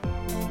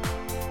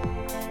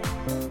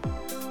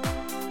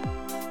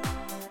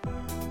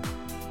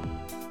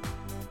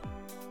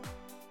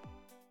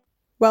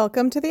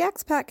Welcome to the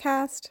Expat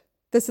Cast.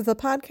 This is a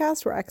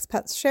podcast where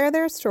expats share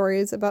their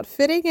stories about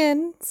fitting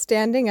in,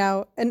 standing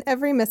out, and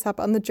every mishap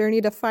on the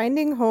journey to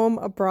finding home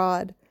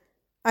abroad.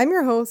 I'm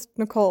your host,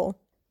 Nicole.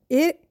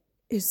 It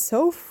is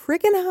so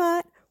freaking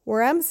hot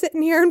where I'm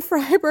sitting here in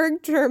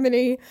Freiburg,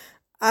 Germany.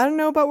 I don't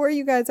know about where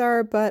you guys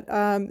are, but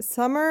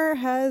summer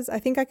has, I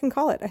think I can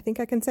call it. I think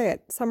I can say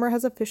it. Summer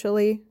has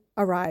officially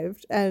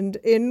arrived and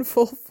in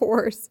full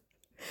force.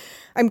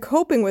 I'm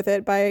coping with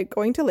it by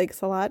going to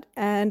lakes a lot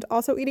and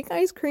also eating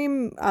ice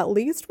cream at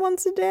least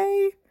once a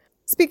day.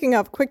 Speaking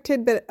of, quick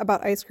tidbit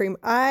about ice cream.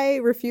 I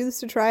refuse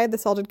to try the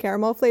salted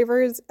caramel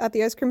flavors at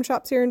the ice cream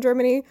shops here in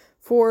Germany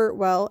for,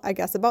 well, I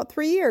guess about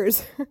 3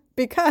 years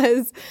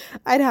because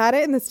I'd had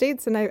it in the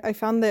States and I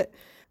found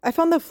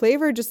the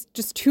flavor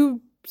just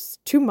too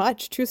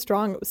much, too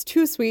strong. It was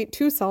too sweet,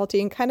 too salty,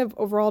 and kind of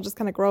overall just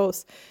kind of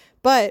gross.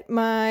 But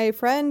my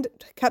friend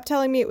kept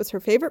telling me it was her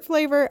favorite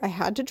flavor. I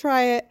had to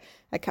try it.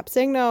 I kept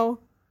saying no,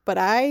 but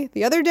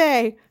the other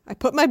day, I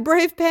put my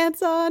brave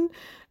pants on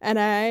and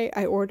I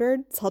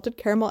ordered salted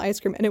caramel ice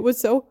cream and it was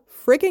so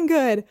freaking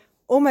good.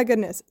 Oh my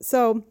goodness.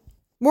 So,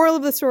 moral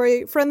of the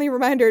story, friendly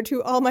reminder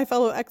to all my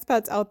fellow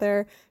expats out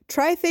there,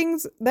 try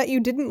things that you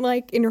didn't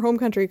like in your home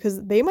country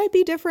because they might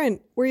be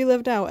different where you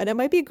live now and it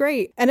might be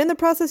great. And in the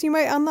process, you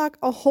might unlock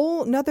a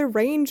whole nother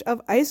range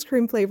of ice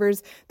cream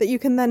flavors that you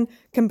can then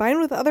combine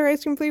with other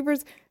ice cream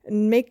flavors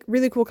and make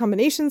really cool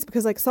combinations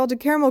because like salted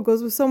caramel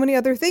goes with so many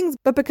other things.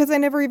 But because I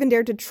never even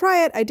dared to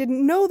try it, I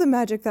didn't know the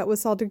magic that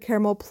was salted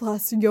caramel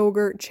plus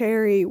yogurt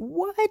cherry.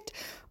 What?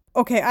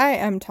 Okay, I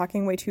am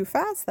talking way too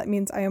fast. That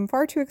means I am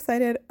far too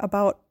excited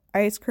about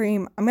ice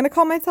cream. I'm going to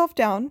calm myself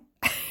down.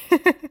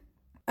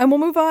 And we'll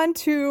move on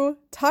to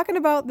talking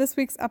about this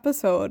week's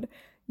episode.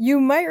 You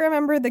might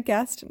remember the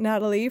guest,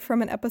 Natalie,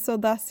 from an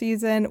episode last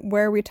season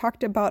where we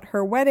talked about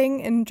her wedding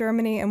in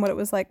Germany and what it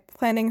was like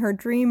planning her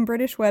dream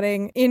British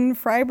wedding in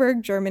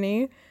Freiburg,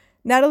 Germany.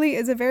 Natalie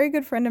is a very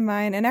good friend of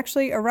mine, and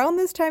actually around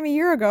this time a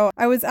year ago,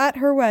 I was at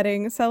her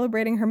wedding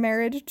celebrating her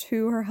marriage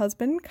to her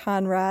husband,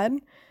 Conrad.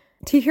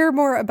 To hear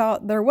more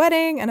about their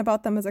wedding and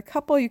about them as a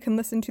couple, you can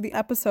listen to the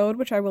episode,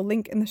 which I will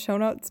link in the show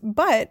notes.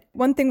 But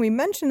one thing we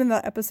mentioned in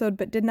that episode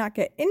but did not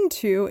get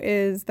into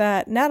is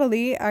that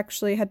Natalie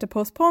actually had to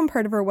postpone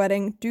part of her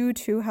wedding due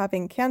to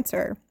having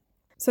cancer.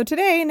 So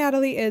today,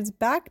 Natalie is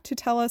back to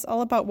tell us all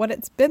about what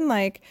it's been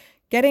like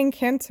getting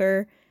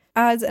cancer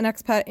as an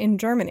expat in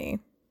Germany.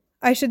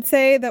 I should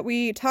say that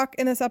we talk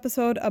in this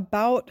episode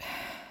about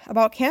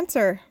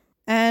cancer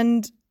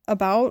and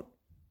about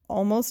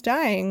almost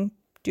dying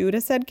due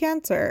to said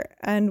cancer.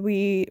 And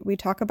we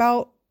talk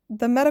about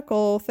the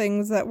medical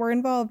things that were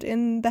involved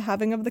in the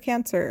having of the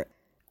cancer.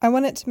 I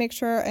wanted to make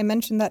sure I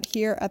mentioned that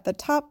here at the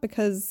top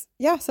because,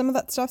 yeah, some of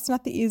that stuff's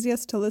not the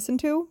easiest to listen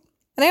to.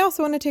 And I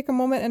also want to take a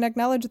moment and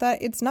acknowledge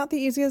that it's not the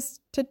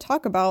easiest to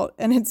talk about,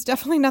 and it's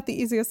definitely not the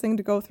easiest thing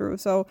to go through.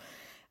 So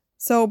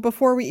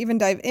before we even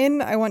dive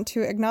in, I want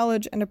to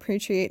acknowledge and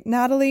appreciate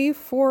Natalie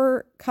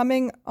for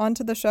coming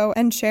onto the show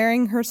and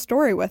sharing her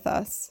story with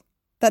us.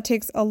 That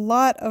takes a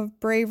lot of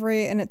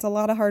bravery and it's a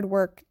lot of hard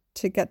work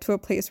to get to a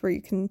place where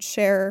you can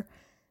share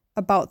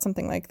about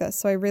something like this.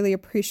 So I really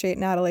appreciate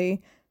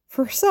Natalie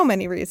for so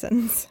many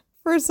reasons.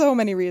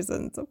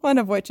 One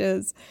of which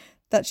is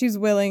that she's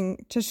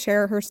willing to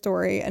share her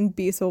story and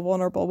be so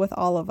vulnerable with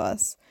all of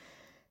us.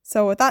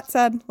 So with that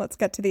said, let's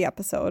get to the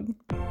episode.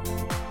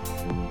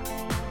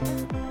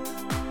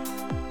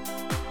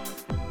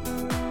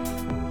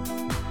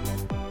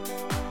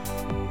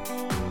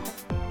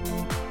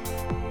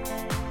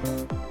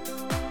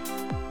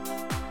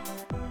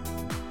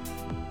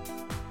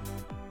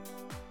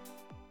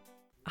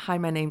 Hi,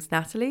 my name's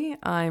Natalie.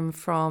 I'm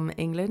from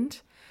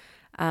England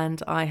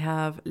and I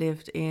have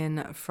lived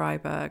in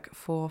Freiburg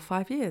for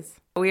 5 years.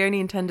 We only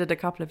intended a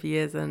couple of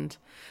years and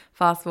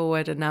fast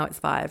forward and now it's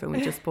 5 and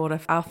we just bought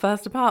our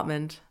first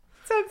apartment.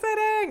 So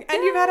exciting.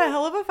 And you've had a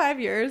hell of a 5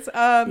 years.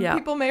 Yeah.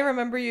 People may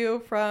remember you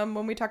from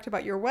when we talked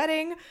about your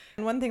wedding.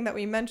 And one thing that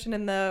we mentioned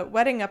in the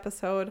wedding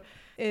episode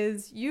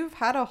is you've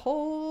had a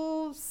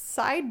whole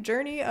side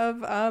journey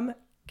of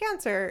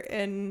cancer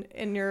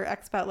in your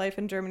expat life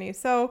in Germany.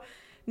 So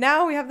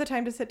now we have the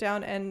time to sit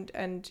down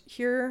and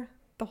hear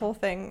the whole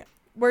thing.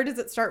 Where does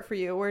it start for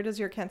you? Where does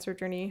your cancer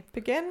journey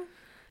begin?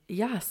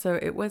 Yeah, so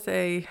it was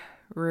a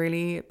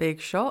really big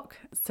shock.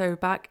 So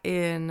back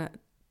in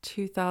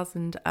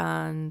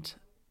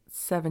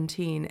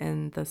 2017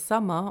 in the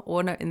summer,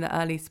 or no, in the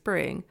early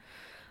spring,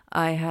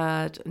 I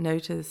had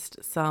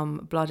noticed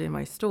some blood in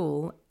my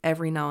stool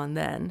every now and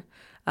then.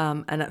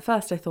 And at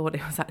first I thought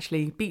it was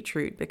actually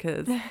beetroot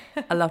because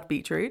I love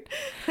beetroot.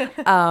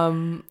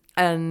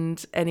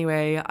 And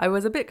anyway, I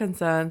was a bit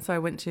concerned. So I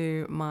went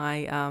to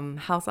my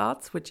house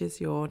arts, which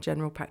is your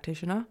general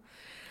practitioner.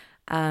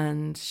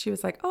 And she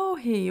was like, oh,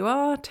 here you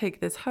are. Take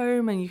this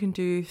home and you can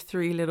do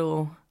 3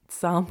 little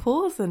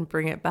samples and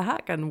bring it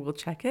back and we'll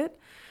check it.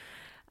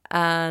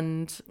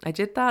 And I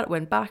did that,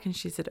 went back, and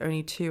she said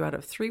only 2 out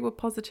of 3 were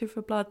positive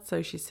for blood.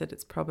 So she said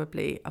it's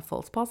probably a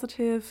false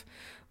positive,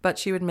 but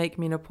she would make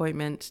me an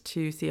appointment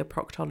to see a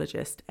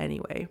proctologist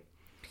anyway.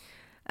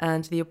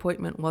 and the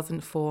appointment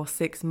wasn't for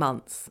 6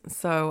 months.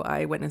 So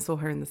I went and saw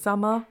her in the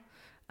summer,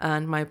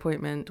 and my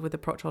appointment with the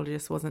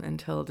proctologist wasn't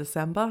until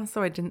December.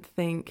 So I didn't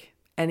think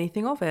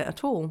anything of it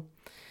at all.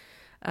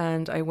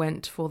 And I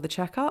went for the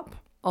checkup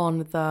on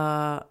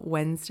the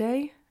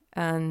Wednesday,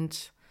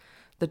 and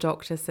the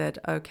doctor said,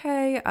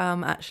 okay,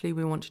 actually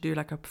we want to do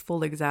like a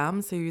full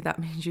exam. So that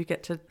means you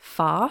get to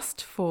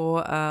fast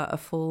for a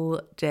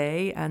full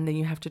day, and then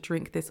you have to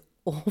drink this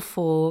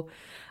awful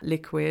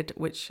liquid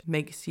which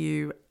makes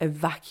you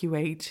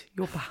evacuate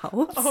your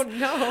bowels. Oh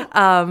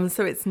no.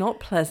 So it's not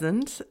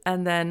pleasant.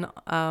 And then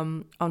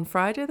on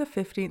Friday the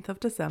 15th of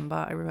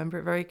December, I remember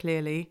it very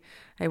clearly,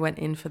 I went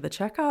in for the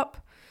checkup,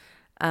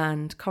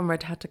 and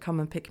Conrad had to come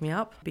and pick me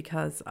up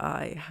because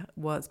I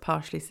was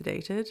partially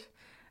sedated.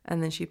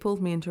 And then she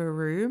pulled me into a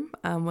room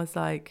and was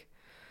like,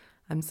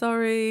 I'm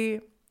sorry.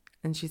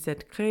 And she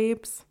said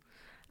Krebs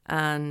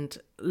and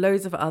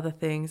loads of other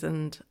things.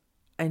 And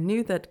I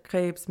knew that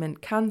Krebs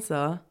meant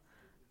cancer,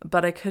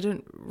 but I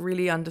couldn't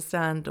really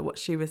understand what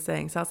she was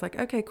saying. So I was like,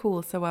 okay,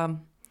 cool. So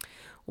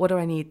what do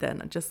I need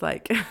then? Just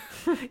like,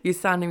 you're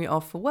sending me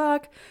off for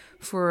work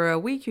for a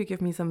week. You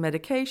give me some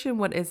medication.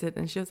 What is it?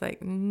 And she was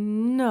like,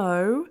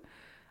 no,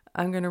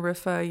 I'm going to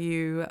refer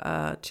you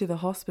to the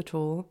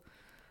hospital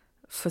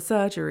for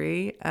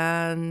surgery,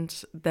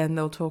 and then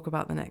they'll talk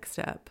about the next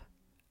step.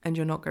 And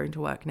you're not going to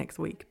work next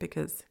week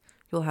because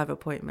you'll have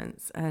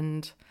appointments.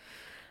 And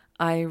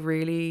I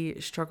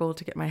really struggled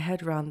to get my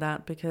head around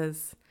that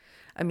because,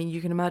 I mean, you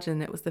can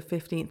imagine it was the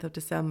 15th of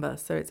December.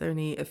 So it's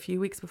only a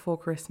few weeks before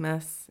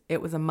Christmas. It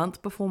was a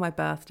month before my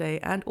birthday,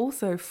 and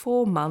also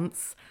 4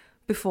 months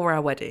before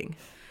our wedding.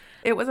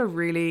 It was a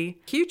really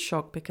huge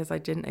shock because I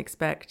didn't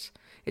expect,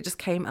 it just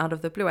came out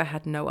of the blue. I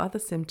had no other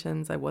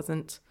symptoms. I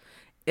wasn't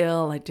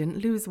ill. I didn't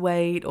lose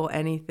weight or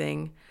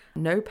anything.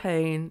 No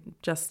pain,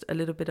 just a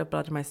little bit of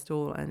blood in my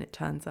stool. And it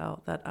turns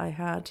out that I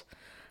had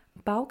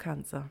bowel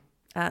cancer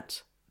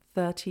at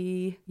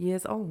 30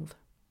 years old.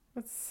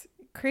 That's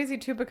crazy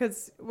too,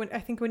 because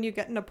when you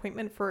get an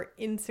appointment for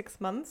in 6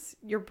 months,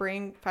 your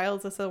brain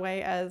files this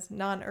away as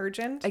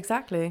non-urgent.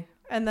 Exactly.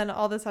 And then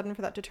all of a sudden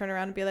for that to turn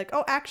around and be like,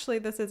 oh, actually,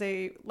 this is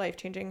a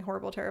life-changing,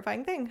 horrible,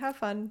 terrifying thing. Have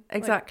fun.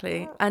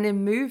 Exactly. Like, oh. And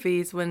in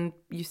movies, when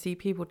you see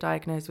people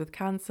diagnosed with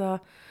cancer,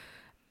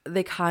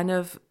 they kind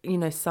of,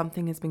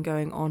 something has been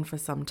going on for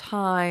some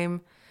time.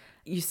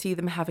 You see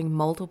them having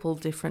multiple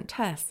different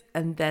tests,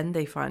 and then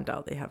they find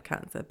out they have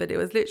cancer. But it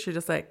was literally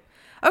just like,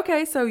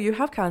 okay, so you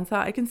have cancer.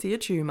 I can see a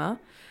tumor.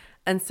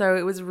 And so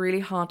it was really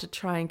hard to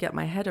try and get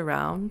my head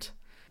around.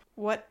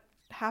 What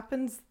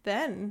happens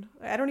then?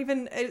 I don't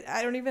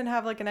even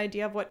have like an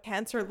idea of what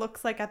cancer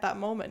looks like at that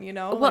moment,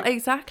 Well,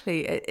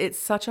 exactly. It's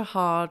such a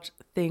hard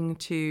thing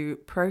to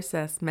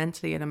process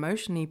mentally and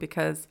emotionally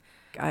because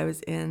I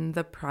was in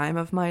the prime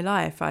of my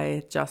life. I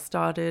had just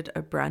started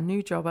a brand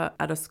new job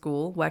at a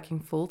school, working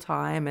full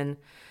time and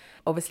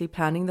obviously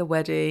planning the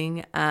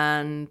wedding.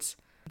 And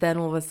then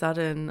all of a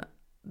sudden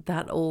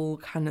that all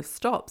kind of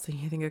stops and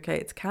you think, okay,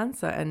 it's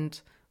cancer.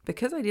 And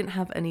because I didn't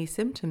have any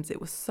symptoms,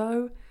 it was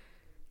so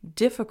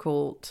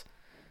difficult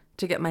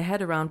to get my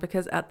head around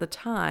because at the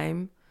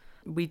time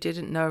we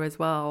didn't know as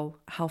well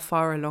how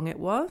far along it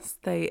was.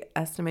 They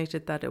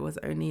estimated that it was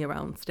only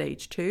around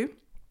stage 2.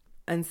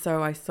 And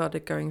so I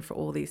started going for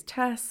all these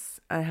tests.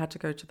 I had to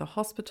go to the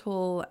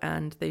hospital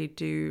and they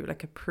do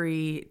like a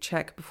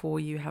pre-check before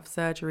you have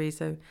surgery.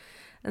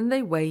 And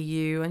they weigh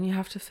you and you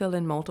have to fill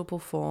in multiple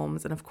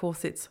forms. And of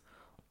course it's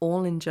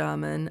all in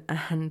German.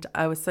 And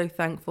I was so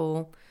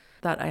thankful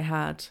that I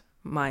had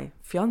my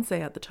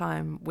fiance at the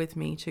time with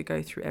me to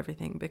go through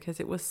everything because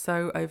it was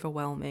so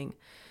overwhelming.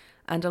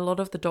 And a lot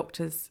of the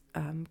doctors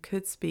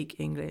could speak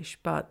English,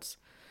 but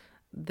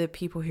the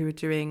people who were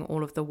doing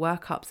all of the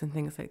workups and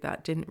things like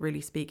that didn't really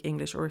speak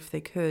English, or if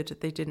they could,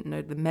 they didn't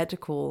know the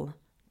medical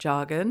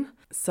jargon.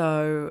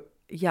 So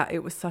yeah,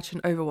 it was such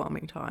an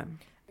overwhelming time.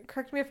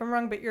 Correct me if I'm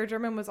wrong, but your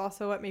German was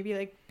also what, maybe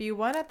like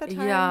B1 at the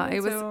time?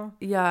 It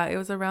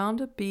was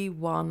around a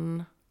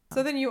B1.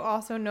 So then you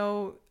also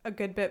know a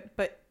good bit,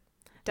 but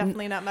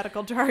definitely not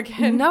medical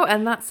jargon. No,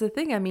 and that's the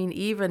thing. I mean,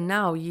 even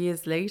now,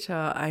 years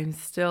later, I'm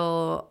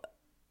still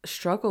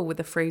struggle with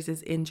the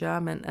phrases in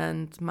German,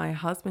 and my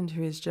husband,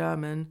 who is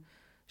German,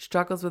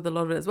 struggles with a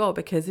lot of it as well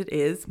because it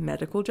is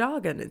medical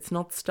jargon. It's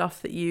not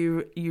stuff that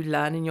you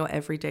learn in your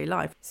everyday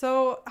life.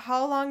 So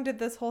how long did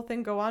this whole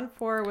thing go on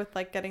for with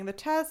like getting the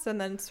tests and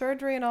then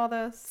surgery and all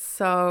this?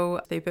 So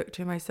they booked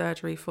in my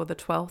surgery for the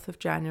 12th of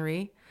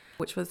January,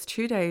 which was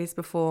 2 days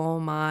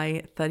before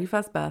my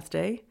 31st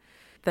birthday.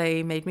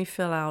 They made me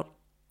fill out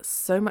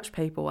so much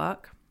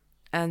paperwork.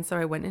 And so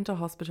I went into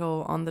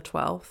hospital on the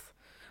 12th.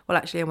 Well,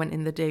 actually, I went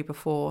in the day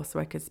before so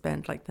I could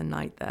spend like the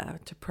night there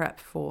to prep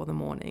for the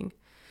morning.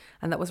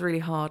 And that was really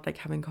hard, like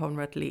having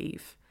Conrad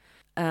leave.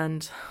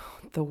 And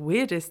the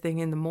weirdest thing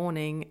in the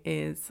morning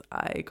is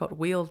I got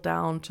wheeled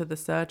down to the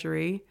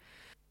surgery.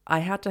 I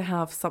had to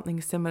have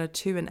something similar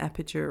to an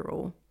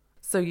epidural.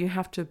 So you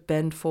have to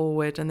bend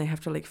forward and they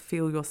have to like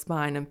feel your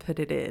spine and put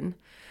it in.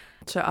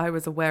 So I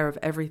was aware of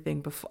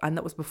everything before, and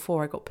that was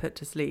before I got put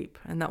to sleep.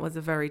 And that was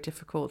a very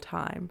difficult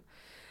time.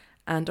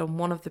 And on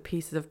one of the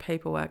pieces of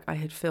paperwork I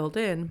had filled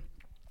in,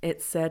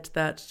 it said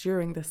that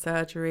during the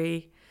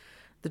surgery,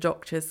 the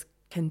doctors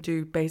can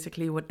do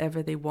basically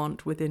whatever they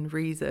want within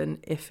reason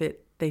if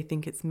they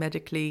think it's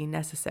medically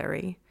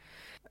necessary,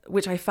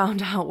 which I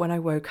found out when I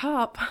woke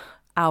up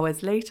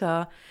hours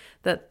later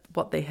that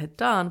what they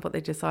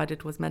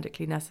decided was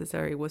medically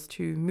necessary was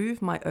to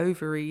move my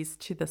ovaries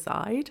to the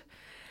side.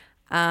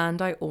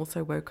 And I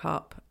also woke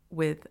up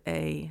with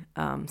a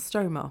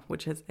stoma,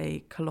 which is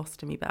a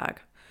colostomy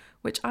bag,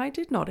 which I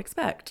did not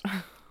expect.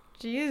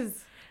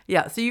 Jeez.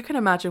 Yeah, so you can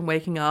imagine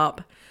waking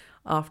up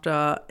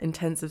after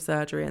intensive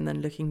surgery and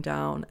then looking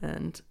down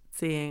and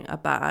seeing a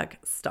bag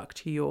stuck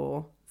to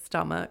your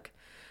stomach.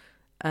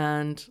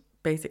 And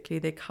basically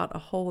they cut a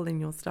hole in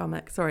your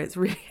stomach. Sorry, it's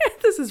really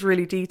this is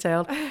really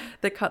detailed.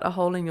 They cut a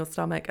hole in your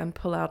stomach and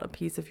pull out a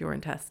piece of your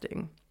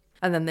intestine.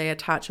 And then they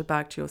attach a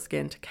bag to your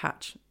skin to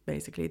catch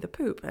basically the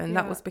poop. And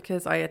that was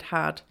because I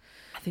had,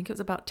 I think it was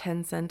about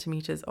 10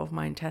 centimeters of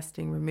my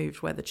intestine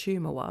removed where the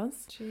tumor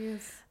was.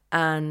 Jeez.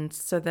 And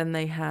so then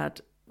they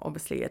had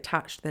obviously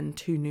attached then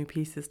 2 new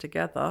pieces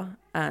together.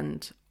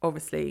 And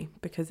obviously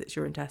because it's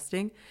your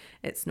intestine,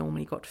 it's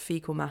normally got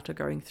fecal matter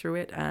going through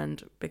it.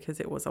 And because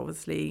it was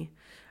obviously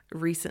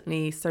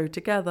recently sewed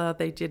together,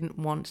 they didn't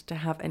want to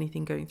have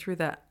anything going through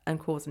that and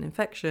cause an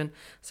infection.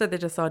 So they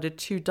decided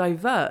to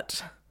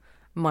divert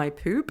my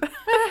poop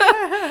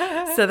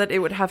so that it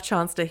would have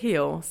chance to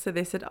heal. So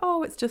they said,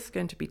 oh, it's just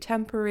going to be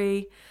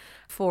temporary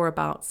for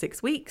about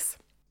 6 weeks.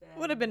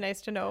 Would have been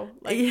nice to know,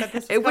 like, that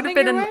this was it would have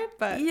coming been your way,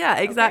 but yeah,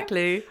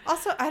 exactly. Okay.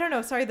 Also, I don't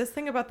know, sorry, this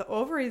thing about the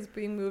ovaries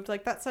being moved,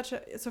 like, that's such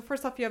a, so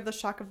first off you have the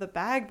shock of the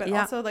bag, but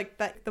also like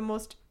that the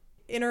most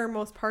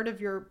innermost part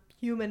of your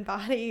human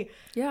body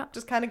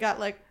just kind of got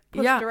like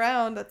pushed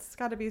around. That's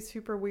got to be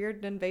super weird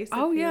and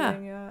invasive.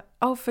 Yeah.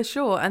 Oh, for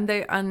sure. And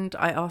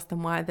I asked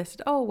them why. They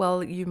said, oh,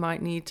 well, you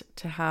might need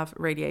to have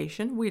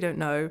radiation. We don't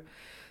know.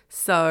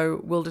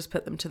 So we'll just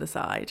put them to the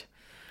side.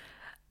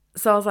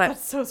 So I was like,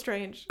 that's so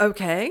strange.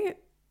 Okay,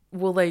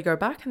 will they go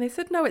back? And they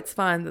said, no, it's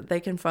fine, that they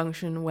can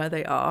function where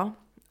they are.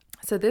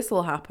 So this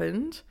all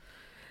happened.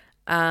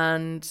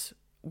 And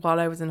while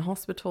I was in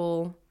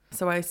hospital,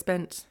 so I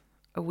spent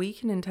a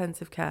week in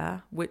intensive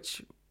care,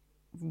 which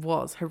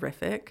was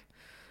horrific.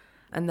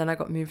 And then I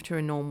got moved to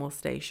a normal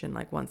station,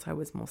 like once I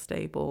was more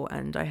stable,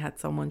 and I had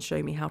someone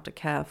show me how to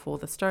care for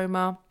the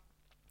stoma.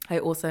 I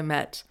also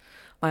met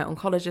my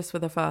oncologist for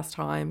the first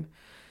time,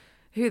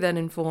 who then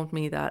informed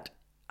me that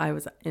I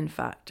was in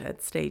fact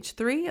at stage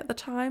 3 at the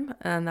time.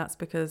 And that's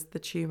because the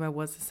tumor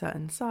was a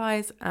certain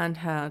size and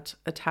had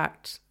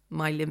attacked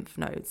my lymph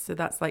nodes. So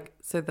that's like,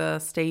 so the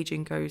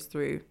staging goes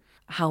through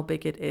how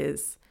big it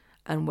is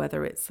and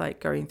whether it's like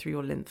going through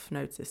your lymph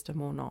node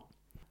system or not.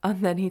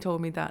 And then he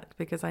told me that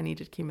because I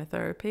needed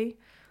chemotherapy,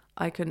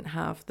 I couldn't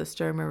have the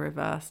stoma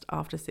reversed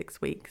after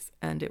 6 weeks,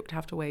 and it would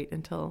have to wait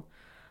until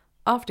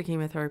after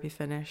chemotherapy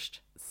finished.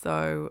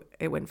 So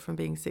it went from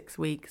being 6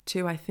 weeks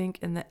to, I think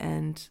in the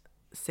end,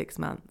 6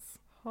 months.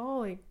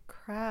 Holy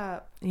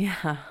crap.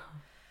 Yeah.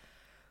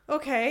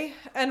 Okay.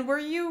 And were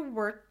you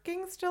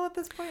working still at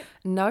this point?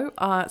 No.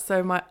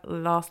 So my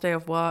last day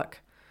of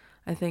work,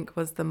 I think,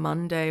 was the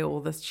Monday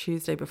or the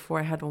Tuesday before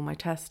I had all my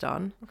tests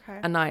done. Okay.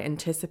 And I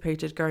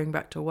anticipated going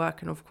back to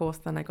work. And of course,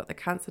 then I got the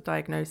cancer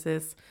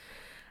diagnosis.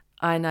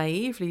 I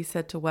naively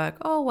said to work,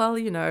 oh, well,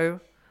 you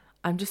know,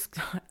 I'm just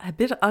a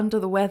bit under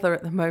the weather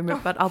at the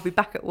moment, but I'll be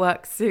back at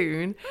work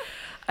soon.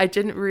 I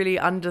didn't really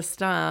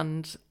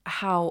understand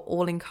how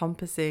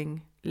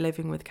all-encompassing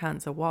living with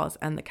cancer was,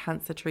 and the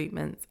cancer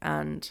treatments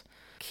and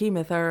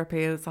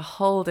chemotherapy. It was a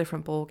whole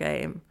different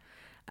ballgame.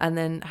 And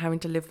then having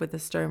to live with the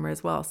stoma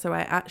as well. So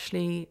I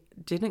actually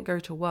didn't go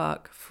to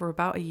work for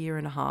about 1.5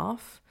 years,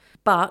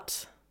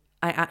 but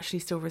I actually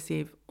still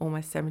receive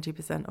almost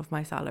 70% of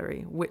my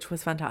salary, which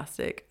was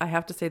fantastic. I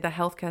have to say the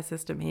healthcare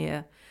system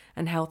here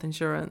and health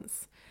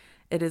insurance,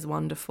 it is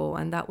wonderful.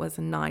 And that was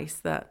nice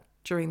that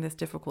during this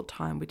difficult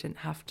time, we didn't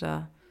have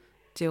to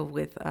deal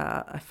with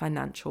a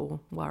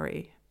financial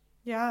worry.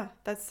 Yeah,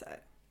 that's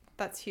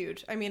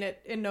huge. I mean, it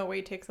in no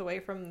way takes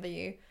away from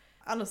the,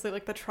 honestly,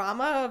 like the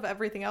trauma of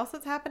everything else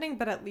that's happening,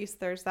 but at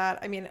least there's that.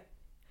 I mean,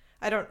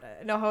 I don't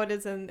know how it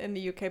is in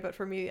the UK, but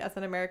for me as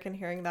an American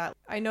hearing that,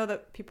 I know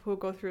that people who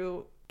go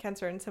through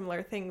cancer and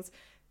similar things,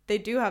 they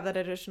do have that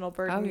additional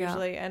burden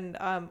usually, and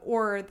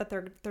or that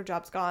their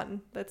job's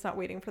gone, that's not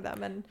waiting for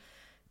them,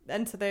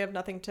 and so they have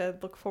nothing to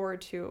look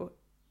forward to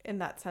in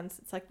that sense.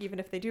 It's like, even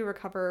if they do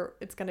recover,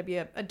 it's going to be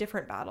a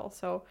different battle.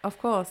 So of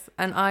course.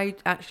 And I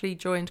actually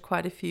joined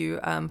quite a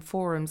few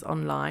forums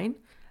online.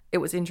 It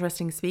was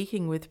interesting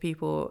speaking with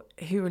people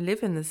who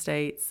live in the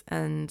States,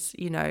 and,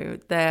 you know,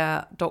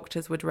 their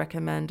doctors would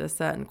recommend a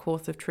certain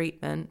course of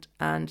treatment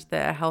and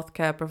their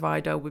healthcare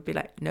provider would be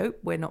like, nope,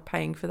 we're not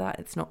paying for that.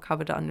 It's not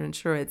covered under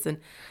insurance. And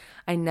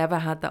I never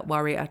had that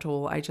worry at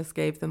all. I just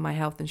gave them my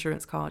health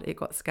insurance card. It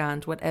got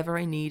scanned. Whatever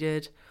I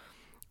needed,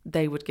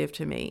 they would give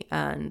to me.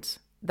 And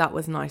that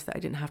was nice that I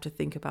didn't have to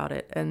think about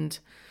it. And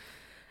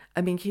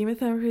I mean,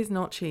 chemotherapy is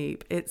not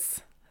cheap.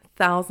 It's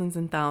thousands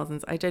and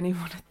thousands. I don't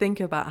even want to think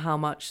about how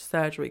much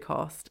surgery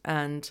cost.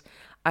 And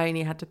I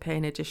only had to pay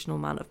an additional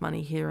amount of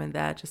money here and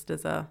there just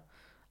as a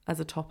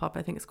top up.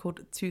 I think it's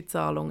called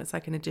Zuzahlung. It's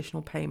like an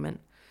additional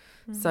payment.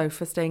 So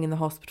for staying in the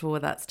hospital,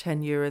 that's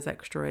 €10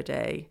 extra a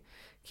day.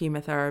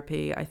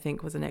 Chemotherapy, I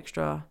think, was an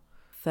extra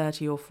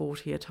 30 or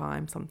 40 a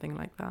time, something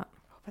like that.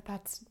 But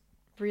that's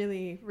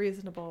really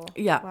reasonable.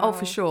 Yeah, Wow. oh,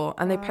 for sure.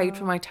 And they paid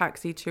for my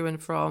taxi to and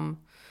from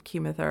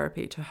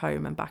chemotherapy to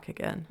home and back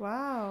again.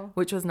 Wow.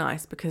 Which was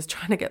nice because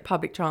trying to get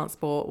public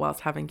transport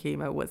whilst having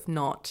chemo was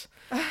not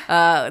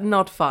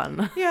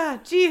fun. Yeah,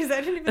 geez,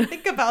 I didn't even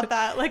think about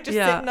that. Like just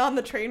sitting on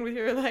the train with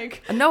your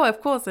like... No,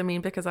 of course. I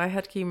mean, because I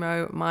had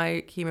chemo,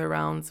 my chemo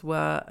rounds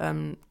were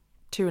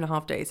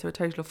 2.5 days, so a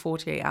total of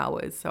 48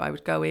 hours. So I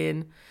would go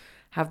in,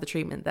 have the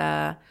treatment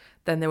there.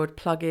 Then they would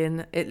plug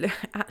in, it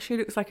actually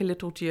looks like a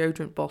little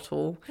deodorant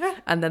bottle,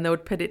 and then they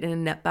would put it in a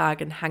net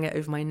bag and hang it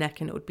over my neck,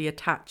 and it would be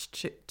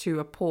attached to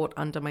a port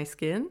under my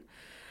skin.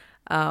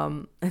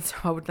 And so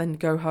I would then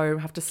go home,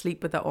 have to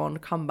sleep with that on,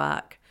 come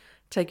back,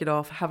 take it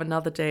off, have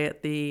another day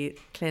at the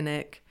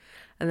clinic,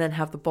 and then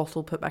have the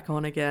bottle put back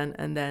on again.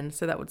 And then,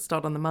 so that would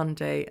start on the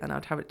Monday, and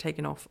I'd have it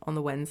taken off on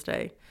the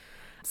Wednesday.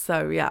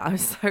 So yeah, I'm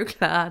so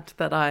glad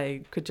that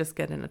I could just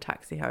get in a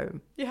taxi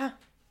home. Yeah.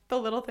 The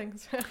little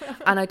things.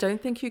 And I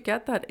don't think you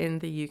get that in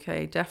the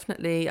UK.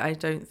 Definitely, I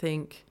don't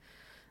think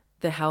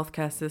the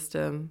healthcare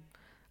system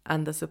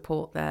and the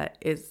support there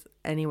is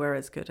anywhere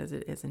as good as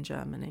it is in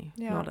Germany.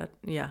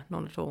 Yeah.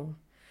 Not at all.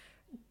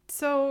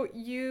 So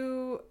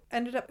you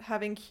ended up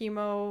having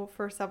chemo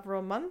for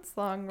several months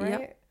long, right?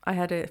 Yep. I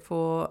had it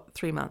for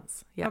 3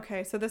 months. Yeah.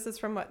 Okay, so this is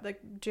from what,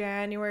 like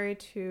January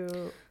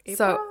to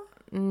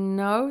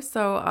April?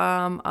 So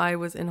I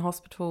was in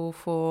hospital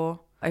for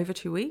over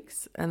 2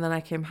 weeks, and then I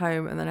came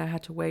home, and then I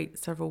had to wait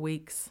several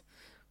weeks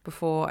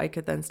before I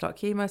could then start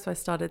chemo. So I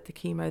started the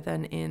chemo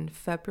then in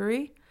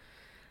February.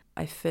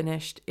 I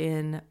finished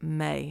in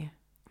May.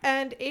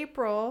 And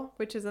April,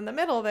 which is in the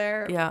middle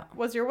there,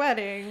 was your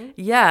wedding.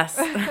 Yes.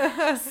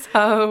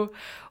 So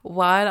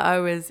while I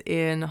was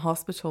in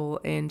hospital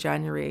in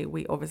January,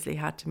 we obviously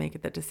had to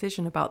make the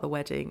decision about the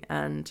wedding,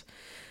 and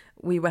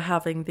we were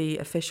having the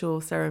official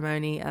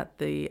ceremony at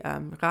the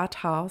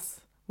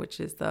Rathaus, which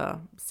is the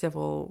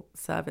civil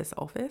service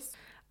office.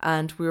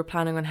 And we were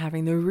planning on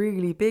having the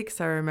really big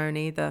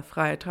ceremony, the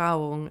Freie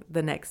Trauung,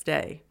 the next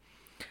day.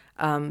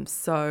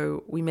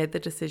 So we made the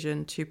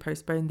decision to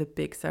postpone the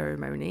big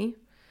ceremony,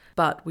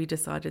 but we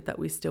decided that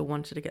we still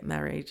wanted to get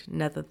married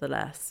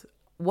nevertheless.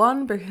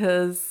 One,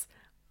 because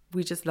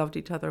we just loved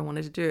each other and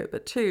wanted to do it.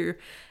 But two,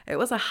 it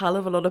was a hell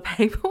of a lot of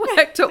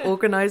paperwork to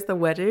organize the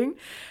wedding.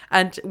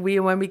 And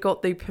when we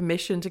got the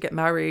permission to get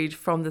married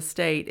from the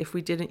state, if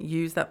we didn't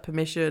use that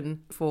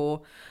permission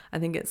for, I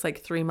think it's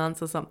like 3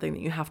 months or something,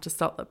 that you have to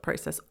start the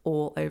process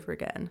all over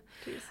again.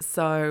 Jeez.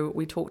 So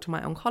we talked to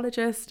my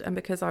oncologist, and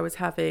because I was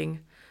having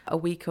a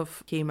week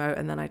of chemo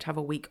and then I'd have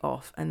a week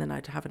off and then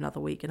I'd have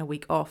another week and a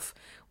week off,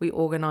 we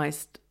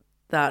organized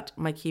that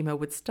my chemo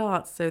would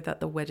start so that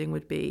the wedding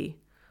would be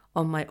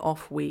on my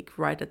off week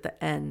right at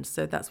the end.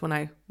 So that's when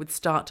I would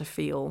start to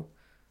feel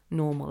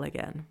normal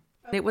again.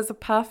 It was a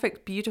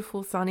perfect,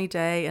 beautiful, sunny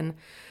day, and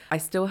I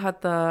still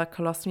had the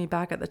colostomy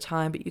bag at the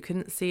time, but you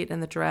couldn't see it in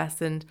the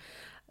dress. And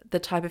the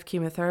type of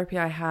chemotherapy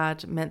I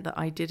had meant that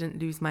I didn't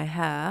lose my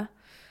hair,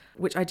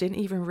 which I didn't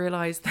even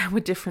realize there were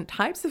different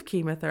types of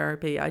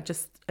chemotherapy. I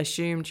just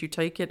assumed you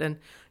take it and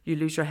you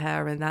lose your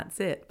hair and that's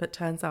it. But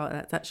turns out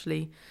that's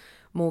actually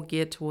more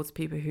geared towards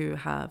people who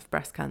have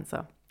breast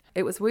cancer.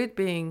 It was weird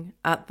being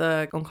at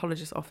the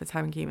oncologist's office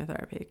having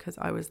chemotherapy because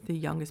I was the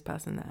youngest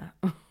person there.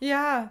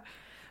 Yeah.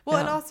 Well,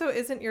 and also,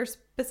 isn't your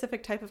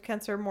specific type of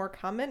cancer more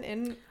common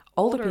in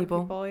older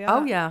people? Yeah.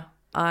 Oh, yeah.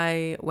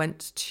 I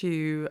went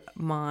to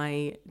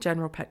my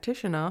general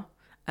practitioner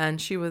and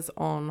she was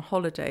on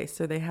holiday.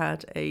 So they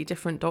had a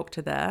different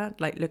doctor there,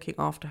 like looking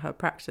after her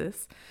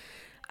practice.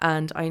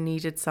 And I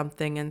needed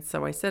something. And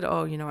so I said,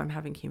 I'm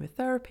having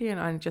chemotherapy and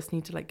I just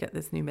need to get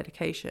this new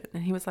medication.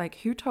 And he was like,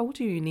 who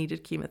told you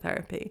needed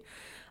chemotherapy?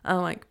 And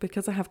I'm like,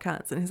 because I have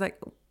cancer. And he's like,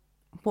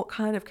 what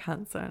kind of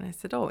cancer? And I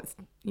said,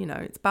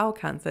 it's bowel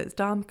cancer, it's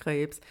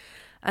Darmkrebs.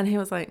 And he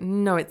was like,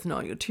 no, it's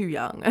not, you're too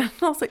young. And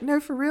I was like, no,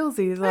 for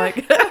realsies.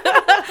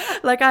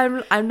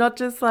 I'm not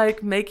just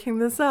making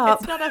this up.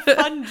 It's not a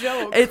fun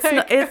joke.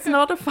 It's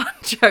not a fun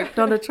joke,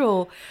 not at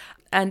all.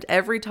 And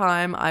every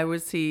time I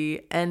would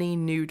see any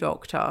new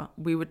doctor,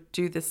 we would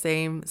do the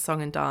same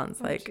song and dance,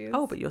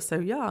 but you're so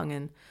young,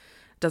 and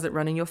does it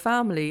run in your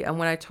family? And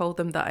when I told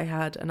them that I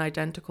had an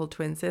identical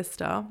twin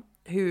sister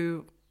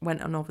who went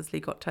and obviously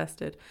got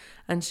tested,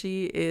 and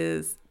she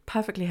is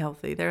perfectly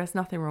healthy, there is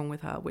nothing wrong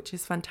with her, which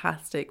is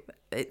fantastic.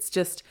 It's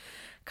just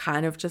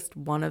kind of just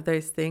one of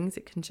those things.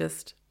 It can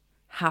just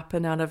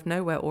happen out of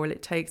nowhere. All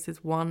it takes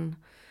is one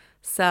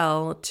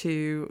cell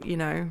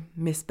to,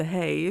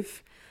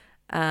 misbehave.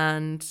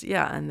 And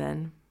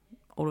then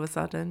all of a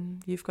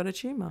sudden you've got a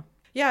tumor.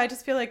 Yeah, I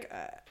just feel like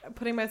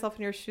putting myself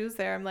in your shoes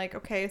there, I'm like,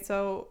 okay,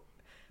 so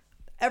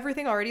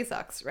everything already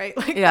sucks, right?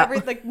 Like Yeah.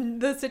 like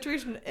the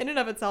situation in and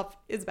of itself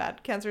is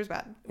bad. Cancer is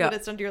bad. Yeah. What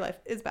it's done to your life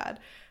is bad.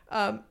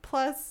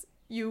 Plus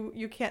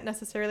you can't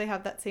necessarily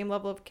have that same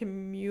level of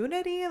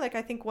community. Like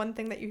I think one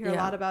thing that you hear a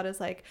lot about is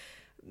like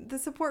the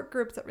support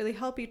groups that really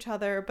help each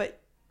other,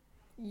 but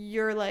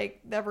you're like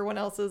everyone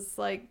else is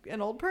like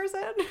an old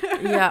person.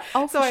 Yeah.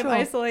 Oh, so I'm sure.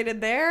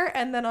 isolated there,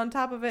 and then on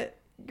top of it,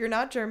 you're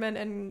not German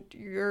and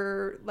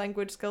your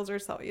language skills are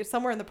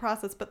somewhere in the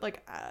process. But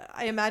like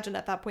I imagine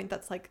at that point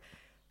that's like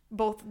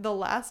both the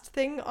last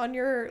thing on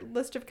your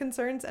list of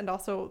concerns and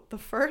also the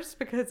first,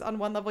 because on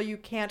one level you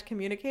can't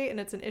communicate and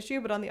it's an issue,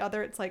 but on the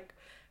other it's like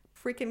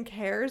freaking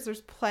cares,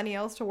 there's plenty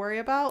else to worry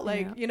about.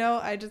 Like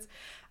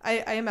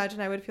I imagine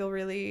I would feel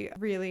really,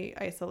 really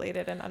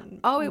isolated and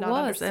it not was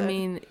understood. I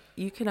mean,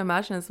 you can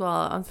imagine as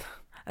well, I'm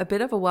a bit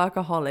of a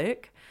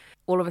workaholic.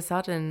 All of a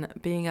sudden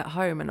being at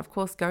home and of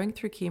course going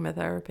through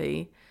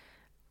chemotherapy,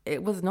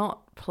 it was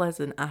not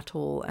pleasant at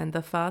all. And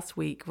the first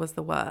week was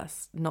the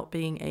worst, not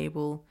being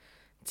able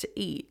to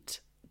eat,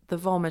 the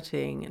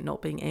vomiting,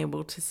 not being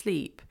able to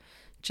sleep,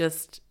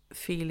 just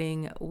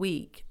feeling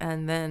weak,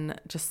 and then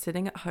just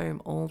sitting at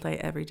home all day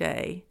every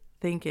day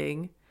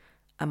thinking,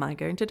 am I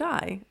going to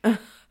die?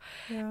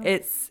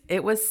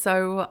 It was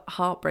so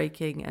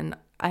heartbreaking, and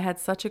I had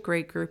such a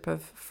great group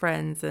of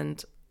friends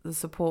and the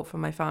support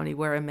from my family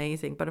were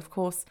amazing, but of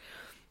course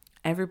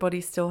everybody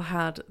still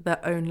had their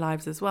own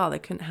lives as well. They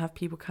couldn't have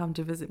people come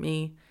to visit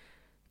me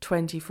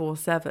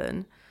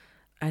 24/7.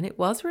 And it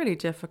was really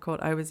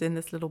difficult. I was in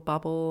this little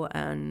bubble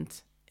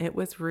and it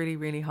was really,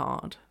 really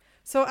hard.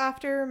 So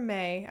after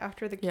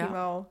the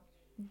chemo,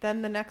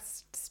 then the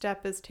next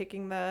step is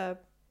taking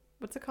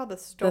what's it called? The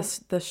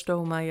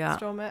stoma, yeah.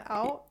 Stoma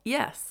out?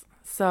 Yes.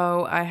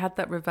 So I had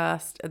that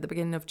reversed at the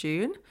beginning of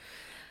June.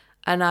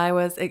 And I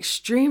was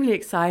extremely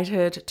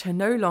excited to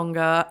no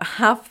longer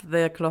have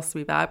the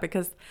colostomy bag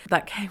because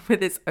that came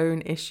with its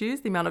own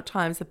issues. The amount of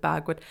times the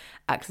bag would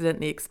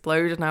accidentally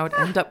explode and I would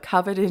end up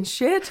covered in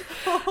shit.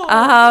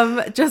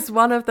 Just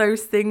one of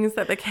those things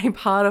that became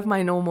part of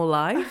my normal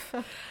life.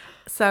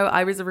 So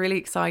I was really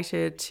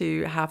excited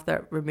to have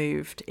that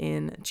removed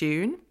in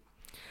June.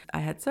 I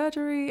had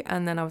surgery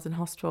and then I was in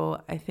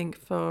hospital, I think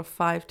for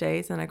 5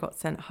 days, and I got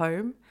sent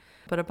home.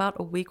 But about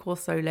a week or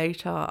so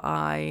later,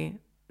 I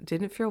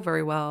didn't feel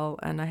very well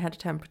and I had a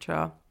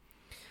temperature,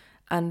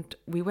 and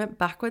we went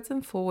backwards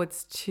and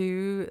forwards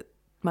to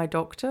my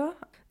doctor.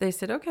 They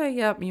said, okay,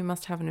 yep, you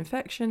must have an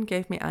infection,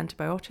 gave me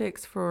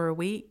antibiotics for a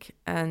week,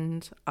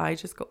 and I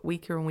just got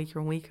weaker and weaker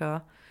and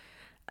weaker.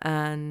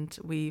 And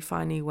we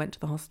finally went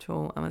to the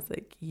hospital and was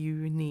like,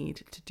 you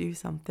need to do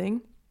something.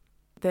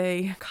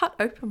 They cut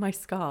open my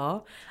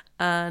scar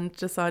and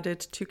decided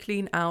to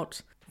clean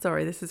out,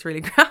 sorry, this is really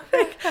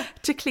graphic,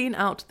 to clean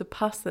out the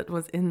pus that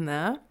was in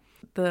there.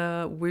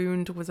 The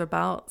wound was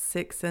about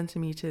 6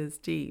 centimeters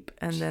deep,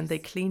 and then they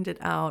cleaned it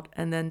out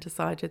and then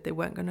decided they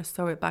weren't going to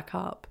sew it back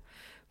up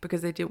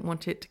because they didn't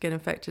want it to get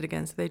infected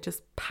again. So they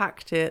just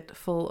packed it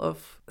full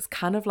of, it's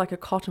kind of like a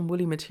cotton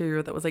woolly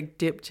material that was like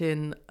dipped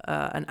in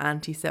an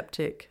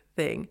antiseptic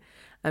thing,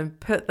 and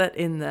put that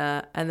in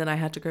there. And then I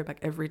had to go back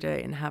every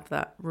day and have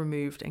that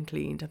removed and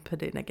cleaned and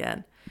put in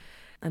again.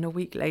 And a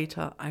week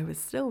later, I was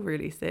still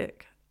really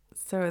sick.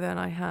 So then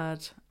I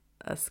had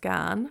a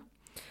scan,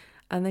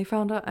 and they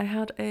found out I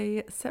had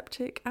a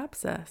septic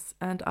abscess,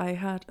 and I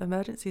had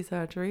emergency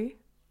surgery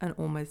and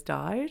almost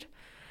died.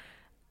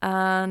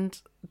 And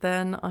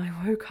then I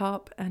woke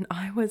up and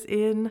I was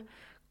in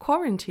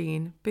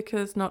quarantine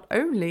because not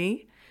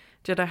only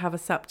did I have a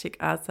septic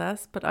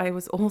abscess, but I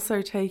was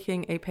also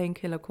taking a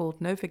painkiller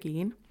called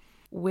Novocaine,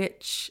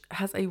 which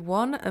has a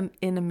 1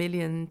 in a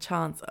million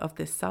chance of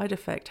this side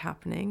effect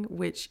happening,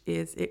 which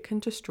is it can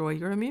destroy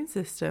your immune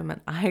system.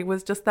 And I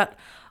was just that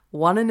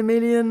 1 in a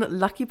million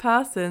lucky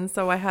person.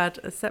 So I had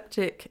a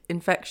septic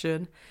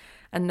infection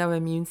and no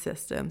immune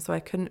system. So I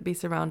couldn't be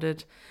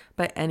surrounded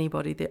by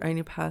anybody. The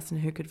only person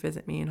who could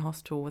visit me in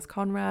hospital was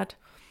Conrad,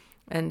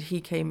 and he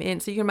came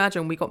in. So you can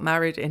imagine, we got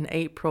married in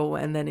April,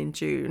 and then in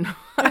June,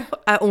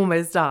 I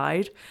almost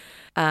died.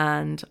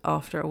 And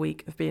after a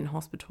week of being in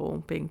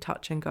hospital, being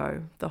touch and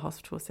go, the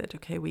hospital said,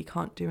 okay, we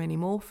can't do any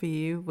more for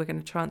you. We're going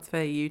to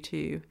transfer you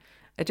to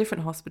a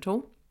different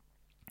hospital,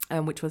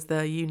 which was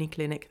the uni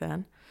clinic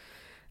then.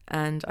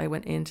 And I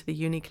went into the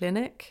uni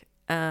clinic,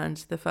 and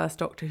the first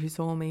doctor who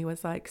saw me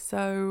was like,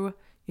 so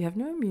you have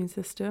no immune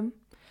system,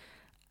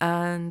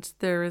 and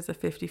there is a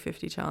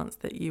 50-50 chance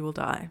that you will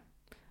die.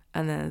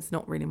 And there's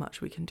not really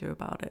much we can do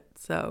about it.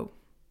 So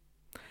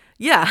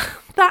yeah,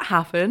 that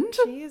happened.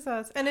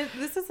 Jesus. And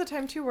this is the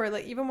time too where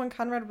like even when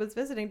Conrad was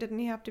visiting, didn't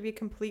he have to be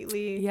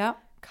completely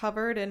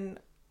covered in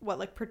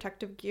like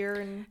protective gear?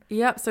 And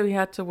Yep. So he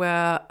had to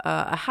wear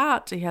a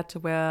hat. He had to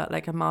wear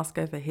like a mask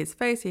over his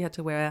face. He had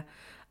to wear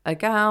a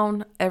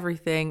gown,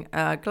 everything,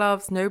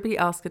 gloves. Nobody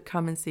else could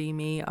come and see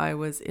me. I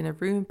was in a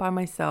room by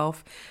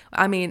myself.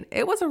 I mean,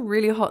 it was a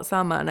really hot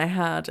summer and I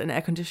had an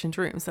air-conditioned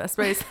room. So I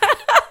suppose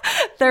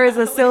there is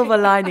a silver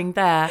lining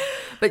there.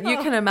 But you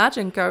can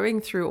imagine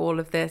going through all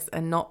of this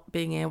and not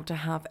being able to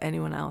have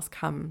anyone else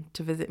come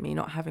to visit me,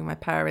 not having my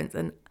parents.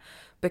 And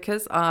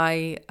Because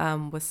I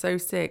was so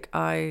sick,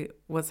 I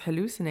was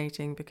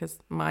hallucinating because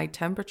my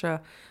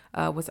temperature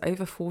was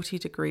over 40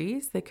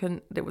 degrees.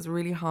 It was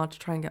really hard to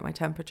try and get my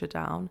temperature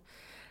down.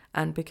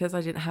 And because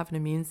I didn't have an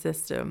immune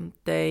system,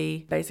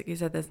 they basically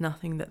said there's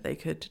nothing that they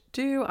could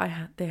do.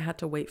 They had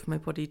to wait for my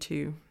body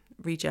to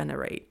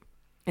regenerate.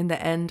 In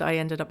the end, I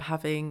ended up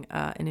having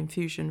an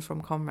infusion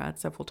from Conrad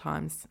several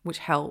times, which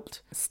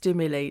helped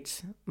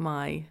stimulate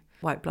my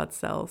white blood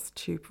cells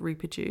to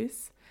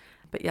reproduce.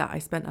 But yeah, I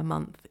spent a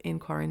month in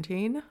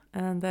quarantine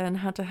and then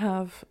had to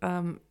have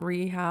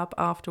rehab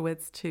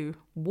afterwards to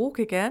walk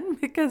again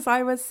because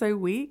I was so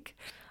weak.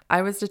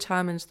 I was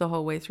determined the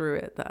whole way through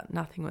it that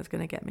nothing was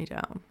going to get me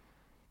down.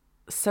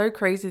 So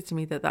crazy to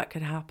me that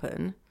could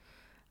happen.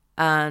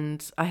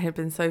 And I had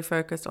been so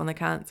focused on the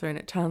cancer, and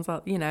it turns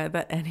out,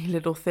 that any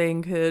little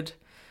thing could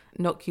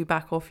knock you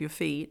back off your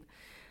feet.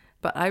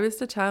 But I was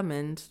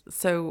determined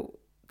so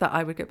that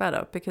I would get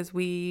better, because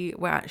we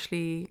were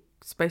actually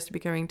supposed to be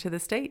going to the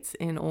States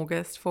in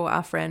August for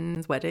our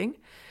friend's wedding.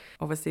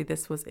 Obviously,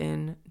 this was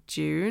in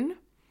June.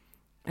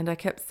 And I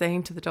kept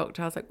saying to the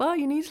doctor, I was like, well,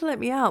 you need to let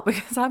me out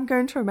because I'm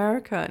going to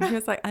America. And he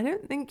was like, I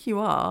don't think you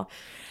are.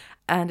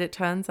 And it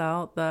turns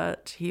out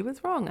that he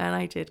was wrong, and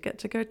I did get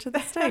to go to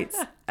the States.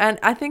 And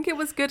I think it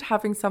was good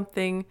having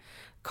something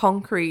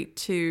concrete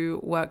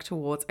to work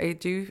towards. I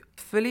do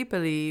fully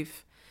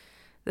believe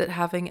that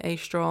having a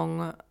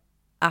strong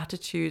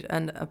attitude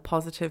and a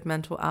positive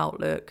mental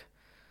outlook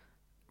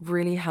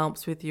really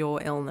helps with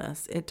your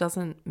illness. It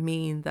doesn't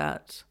mean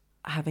that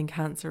having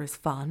cancer is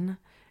fun.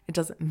 It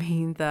doesn't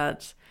mean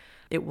that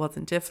it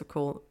wasn't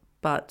difficult,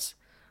 but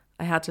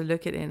I had to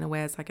look at it in a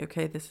way it's like,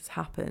 okay, this has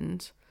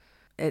happened.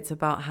 It's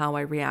about how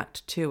I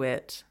react to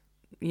it,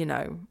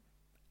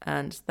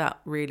 and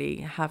that really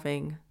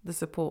having the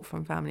support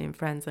from family and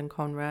friends and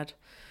Conrad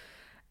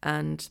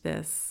and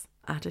this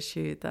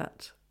attitude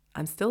that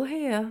I'm still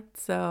here,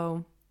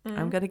 so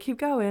I'm going to keep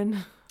going.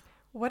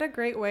 What a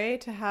great way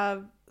to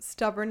have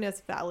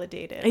stubbornness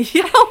validated.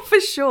 Yeah, for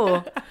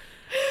sure.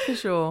 For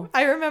sure.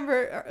 I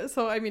remember,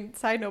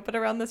 side note, but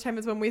around this time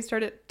is when we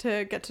started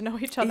to get to know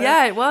each other.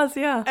 Yeah, it was,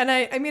 yeah. And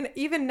I mean,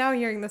 even now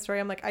hearing the story,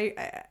 I'm like,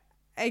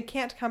 I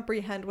can't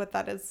comprehend what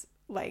that is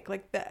like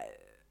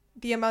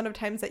the amount of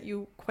times that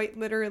you quite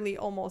literally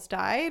almost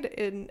died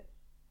in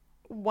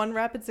one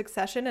rapid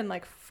succession in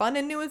like fun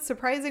and new and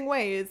surprising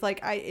ways.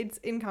 It's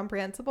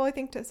incomprehensible, I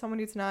think, to someone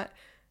who's not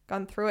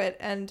gone through it.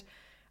 And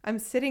I'm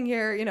sitting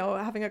here,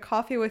 having a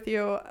coffee with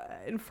you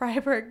in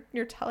Freiburg.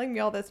 You're telling me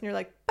all this and you're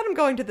like, but I'm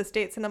going to the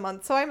States in a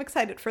month, so I'm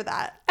excited for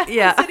that.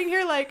 Yeah. I'm sitting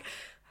here like,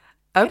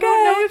 okay. I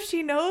don't know if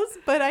she knows,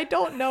 but I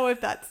don't know if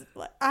that's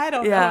know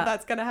if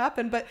that's going to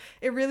happen. But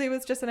it really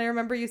was just, and I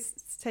remember you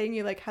saying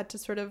you had to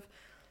sort of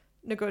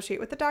negotiate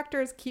with the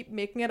doctors, keep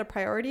making it a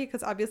priority,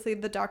 because obviously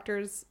the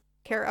doctors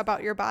care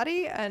about your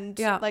body, and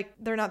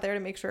they're not there to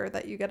make sure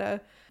that you get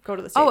to go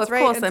to the States. Oh, of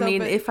course. And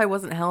if I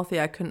wasn't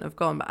healthy, I couldn't have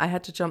gone, but I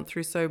had to jump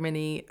through so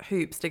many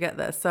hoops to get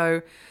there.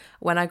 So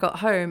when I got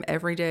home,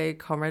 every day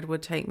Conrad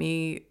would take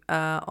me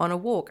on a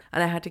walk,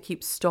 and I had to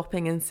keep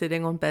stopping and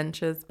sitting on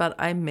benches, but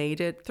I made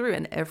it through.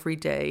 And every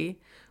day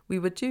we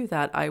would do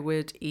that. I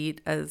would eat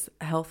as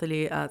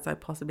healthily as I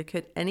possibly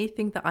could.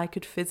 Anything that I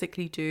could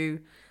physically do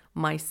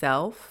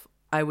myself,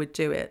 I would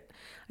do it.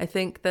 I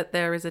think that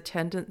there is a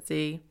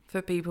tendency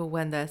for people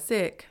when they're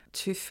sick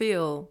to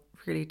feel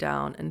really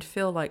down and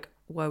feel like,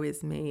 woe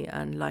is me,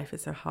 and life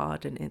is so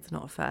hard and it's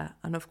not fair.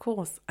 And of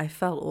course, I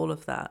felt all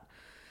of that.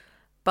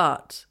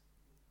 But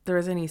there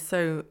is only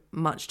so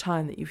much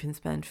time that you can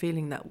spend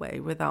feeling that way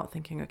without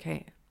thinking,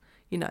 okay,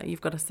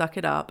 you've got to suck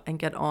it up and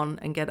get on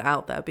and get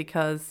out there,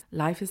 because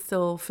life is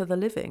still for the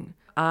living.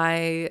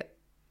 I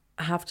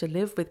have to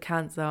live with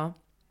cancer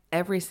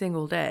every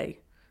single day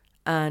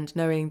and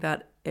knowing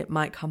that it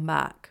might come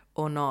back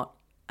or not.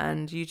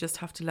 And you just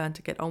have to learn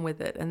to get on with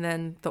it. And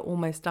then the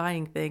almost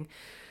dying thing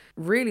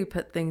really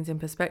put things in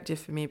perspective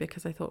for me,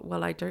 because I thought,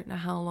 well, I don't know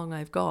how long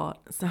I've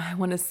got. So I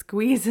want to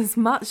squeeze as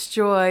much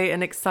joy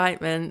and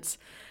excitement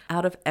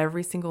out of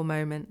every single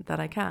moment that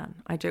I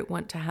can. I don't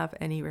want to have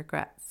any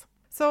regrets.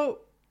 So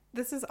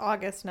this is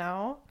August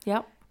now.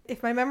 Yep.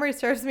 If my memory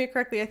serves me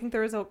correctly, I think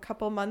there was a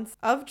couple months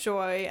of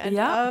joy and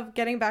of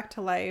getting back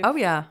to life. Oh,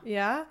 yeah.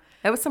 Yeah.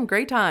 It was some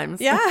great times.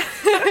 Yeah.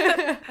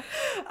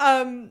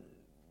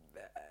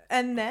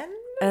 And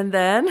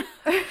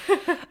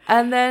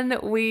then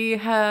we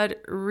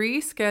had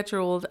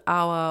rescheduled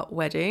our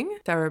wedding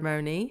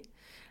ceremony,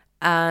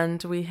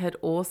 and we had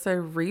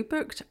also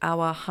rebooked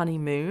our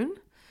honeymoon,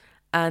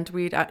 and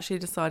we'd actually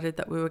decided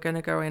that we were going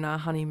to go in our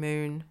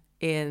honeymoon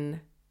in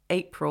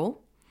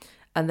April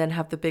and then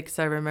have the big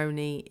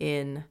ceremony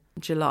in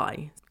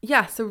July.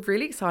 Yeah, so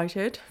really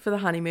excited for the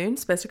honeymoon.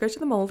 Supposed to go to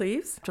the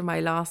Maldives after my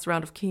last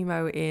round of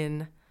chemo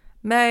in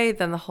May,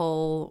 then the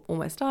whole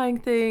almost dying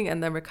thing,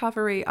 and then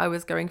recovery. I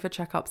was going for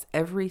checkups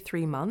every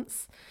 3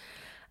 months.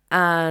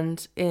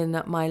 And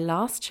in my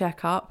last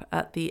checkup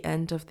at the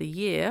end of the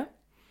year,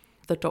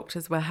 the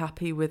doctors were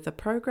happy with the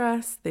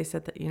progress. They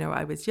said that,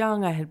 I was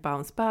young, I had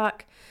bounced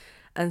back,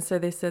 And so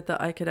they said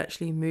that I could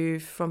actually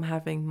move from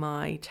having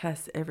my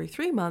tests every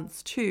 3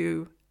 months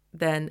to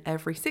then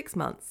every 6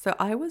 months. So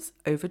I was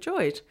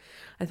overjoyed.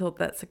 I thought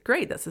that's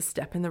great. That's a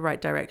step in the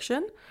right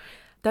direction.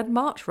 Then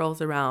March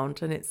rolls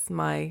around and it's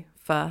my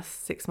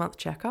first 6-month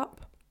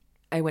checkup.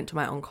 I went to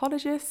my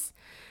oncologist.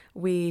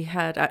 We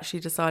had actually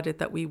decided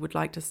that we would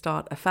like to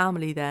start a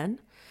family then.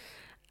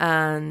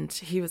 And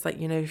he was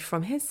like,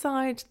 from his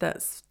side,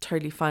 that's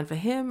totally fine for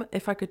him.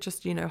 If I could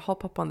just,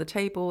 hop up on the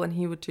table and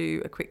he would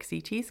do a quick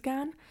CT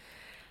scan.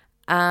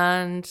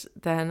 And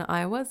then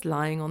I was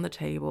lying on the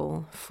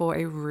table for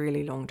a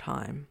really long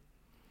time.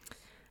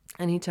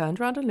 And he turned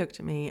around and looked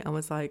at me and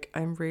was like,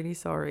 I'm really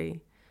sorry.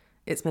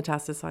 It's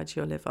metastasized to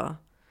your liver.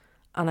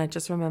 And I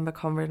just remember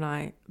Conrad and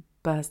I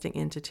bursting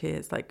into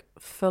tears, like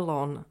full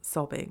on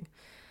sobbing.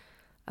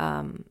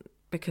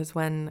 Because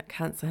when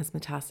cancer has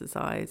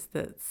metastasized,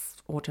 that's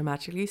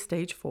automatically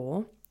stage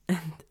 4.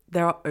 And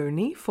there are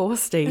only 4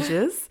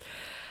 stages.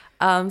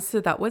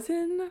 So that was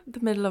in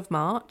the middle of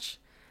March.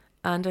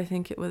 And I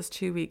think it was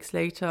 2 weeks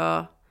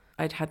later,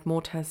 I'd had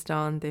more tests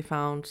done. They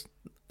found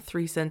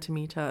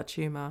 3-centimeter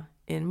tumor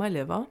in my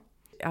liver.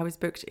 I was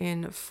booked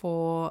in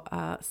for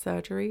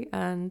surgery.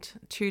 And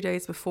 2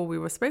 days before we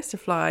were supposed to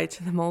fly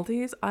to the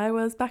Maldives, I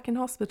was back in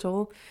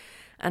hospital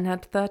and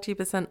had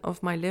 30%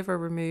 of my liver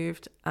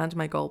removed and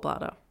my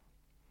gallbladder.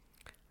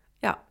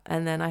 Yeah,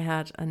 and then I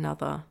had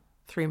another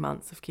 3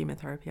 months of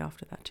chemotherapy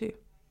after that too.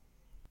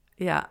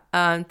 Yeah,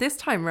 and this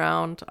time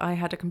round, I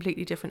had a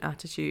completely different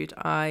attitude.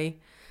 I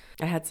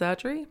had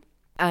surgery,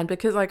 and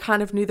because I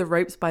kind of knew the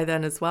ropes by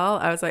then as well,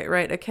 I was like,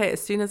 right, okay,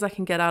 as soon as I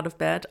can get out of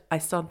bed, I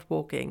started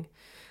walking.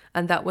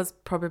 And that was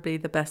probably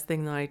the best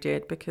thing that I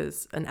did,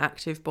 because an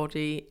active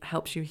body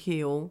helps you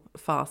heal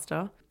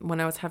faster. When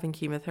I was having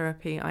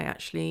chemotherapy, I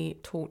actually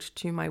talked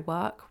to my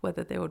work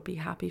whether they would be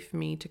happy for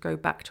me to go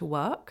back to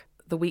work.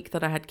 The week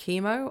that I had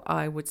chemo,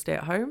 I would stay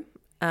at home.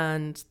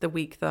 And the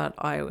week that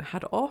I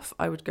had off,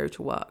 I would go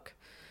to work.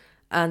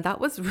 And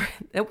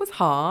it was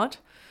hard.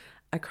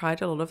 I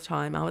cried a lot of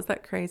time. I was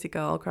that crazy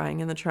girl crying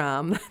in the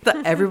tram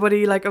that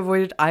everybody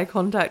avoided eye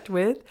contact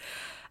with.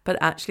 But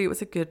actually, it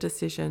was a good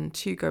decision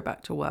to go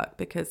back to work,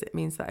 because it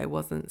means that I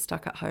wasn't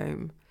stuck at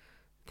home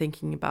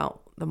thinking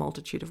about the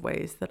multitude of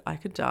ways that I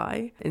could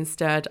die.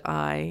 Instead,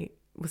 I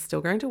was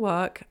still going to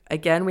work.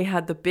 Again, we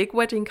had the big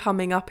wedding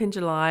coming up in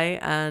July,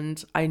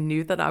 and I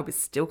knew that I was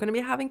still going to be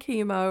having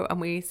chemo.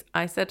 And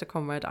I said to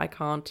Conrad, I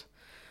can't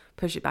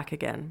push it back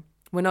again.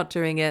 We're not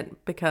doing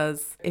it,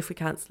 because if we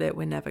cancel it,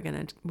 we're never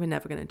gonna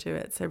do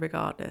it. So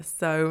regardless,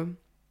 so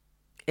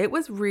it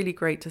was really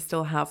great to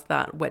still have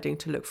that wedding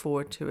to look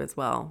forward to as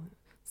well.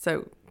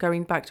 So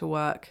going back to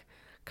work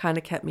kind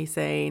of kept me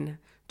sane.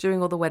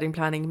 Doing all the wedding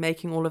planning,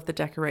 making all of the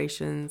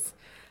decorations,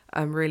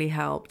 really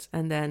helped.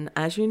 And then,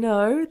 as you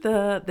know,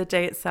 the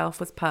day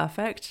itself was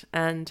perfect,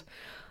 and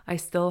I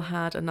still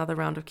had another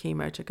round of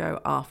chemo to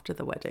go after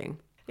the wedding.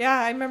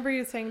 Yeah, I remember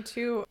you saying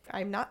too,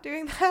 I'm not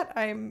doing that.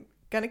 I'm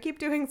gonna keep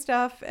doing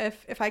stuff.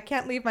 If I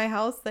can't leave my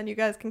house, then you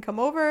guys can come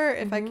over.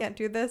 If I can't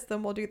do this,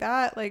 then we'll do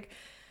that.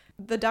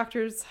 The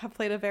doctors have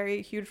played a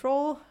very huge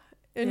role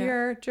in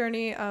your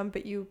journey,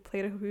 but you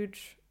played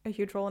a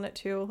huge role in it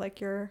too.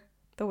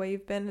 The way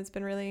you've been has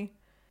been really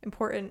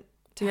important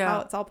to how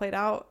it's all played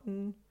out.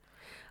 And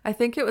I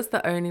think it was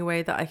the only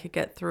way that I could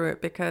get through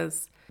it,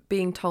 because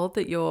being told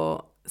that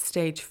you're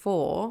stage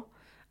 4,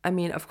 I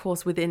mean, of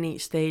course, within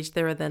each stage,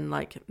 there are then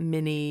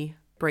mini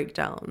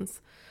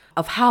breakdowns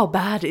of how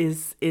bad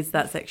is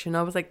that section.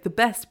 I was the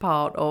best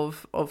part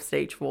of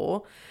stage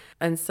 4.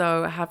 And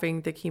so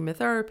having the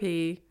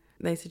chemotherapy,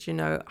 they said,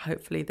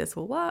 hopefully this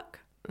will work.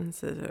 And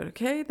so,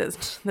 okay,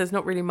 there's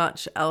not really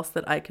much else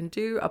that I can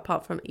do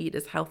apart from eat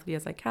as healthy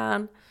as I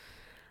can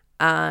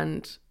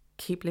and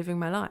keep living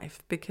my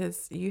life,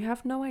 because you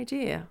have no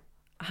idea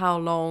how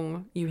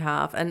long you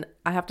have. And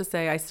I have to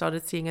say, I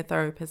started seeing a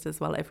therapist as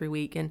well every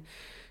week, and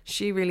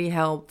she really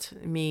helped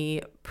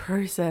me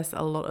process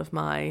a lot of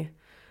my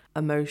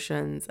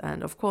emotions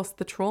and, of course,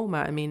 the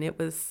trauma. I mean, it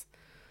was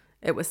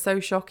so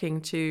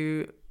shocking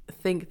to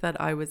think that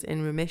I was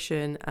in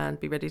remission and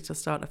be ready to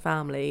start a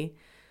family,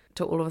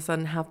 to all of a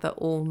sudden have that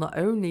all not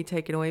only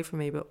taken away from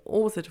me, but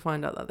also to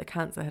find out that the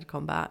cancer had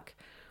come back.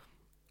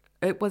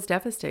 It was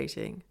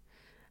devastating.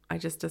 I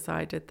just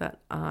decided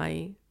that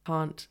I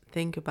can't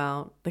think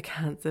about the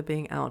cancer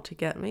being out to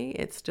get me.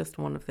 It's just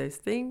one of those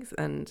things,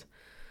 and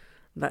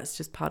that's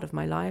just part of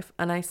my life.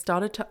 And I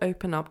started to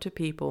open up to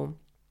people,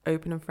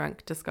 open and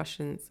frank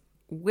discussions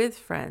with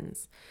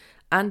friends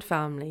and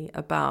family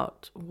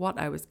about what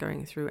I was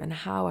going through and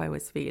how I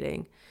was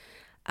feeling,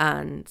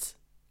 and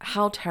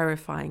how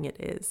terrifying it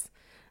is,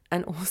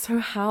 and also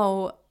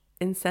how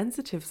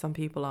insensitive some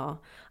people are.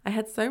 I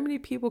had so many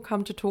people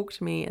come to talk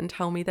to me and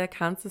tell me their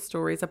cancer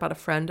stories about a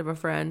friend of a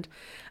friend,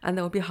 and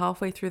they'll be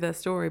halfway through their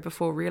story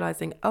before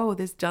realizing, oh,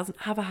 this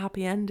doesn't have a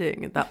happy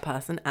ending. That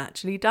person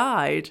actually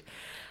died.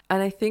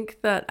 And I think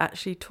that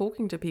actually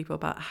talking to people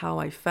about how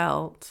I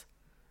felt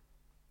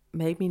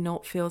made me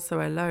not feel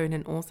so alone,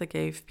 and also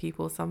gave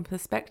people some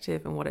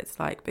perspective on what it's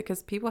like,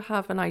 because people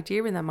have an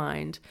idea in their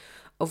mind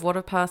of what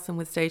a person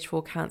with stage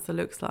 4 cancer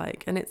looks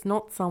like. And it's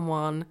not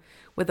someone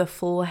with a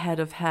full head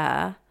of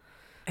hair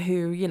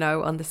who, you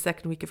know, on the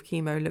second week of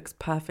chemo looks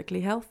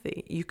perfectly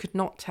healthy. You could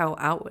not tell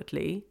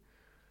outwardly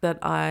that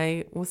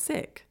I was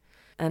sick.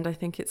 And I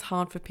think it's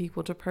hard for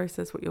people to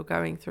process what you're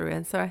going through.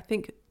 And so I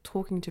think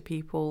talking to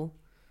people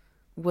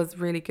was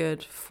really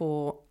good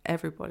for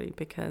everybody,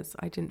 because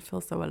I didn't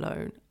feel so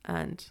alone,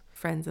 and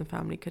friends and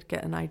family could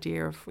get an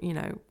idea of, you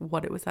know,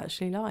 what it was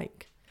actually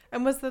like.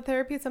 And was the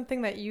therapy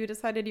something that you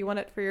decided you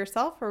wanted for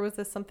yourself, or was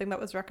this something that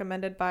was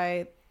recommended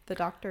by the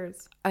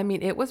doctors? I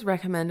mean, it was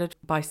recommended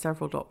by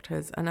several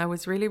doctors, and I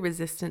was really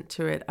resistant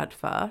to it at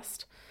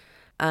first.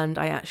 And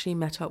I actually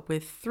met up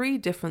with 3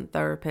 different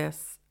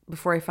therapists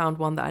before I found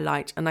one that I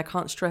liked. And I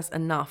can't stress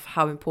enough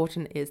how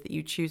important it is that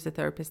you choose a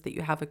therapist that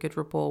you have a good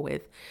rapport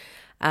with.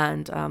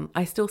 And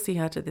I still see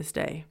her to this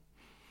day.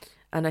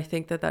 And I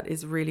think that that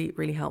is really,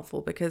 really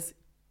helpful, because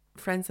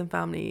friends and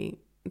family,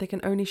 they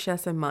can only share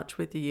so much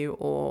with you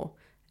or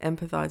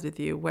empathize with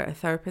you, where a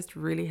therapist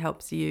really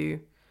helps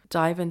you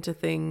dive into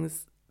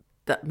things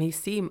that may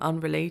seem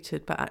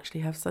unrelated but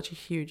actually have such a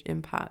huge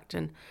impact.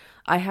 And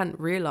I hadn't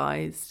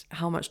realized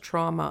how much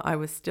trauma I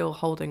was still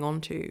holding on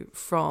to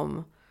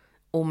from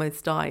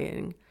almost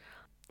dying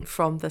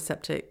from the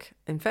septic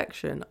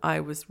infection. I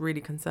was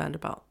really concerned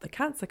about the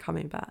cancer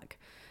coming back,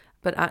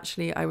 but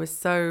actually I was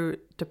so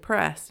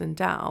depressed and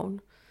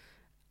down.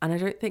 And I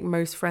don't think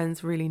most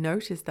friends really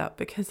noticed that,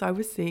 because I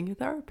was seeing a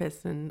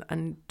therapist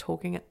and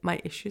talking my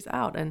issues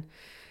out. And,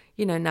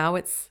 you know, now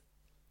it's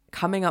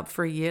coming up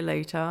for a year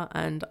later,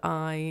 and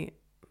I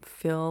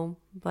feel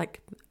like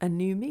a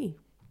new me.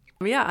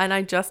 Yeah, and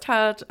I just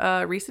had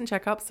a recent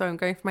checkup, so I'm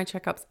going for my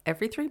checkups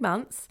every 3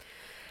 months.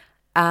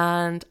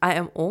 And I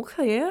am all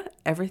clear.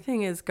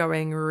 Everything is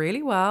going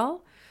really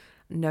well.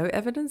 No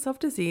evidence of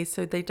disease,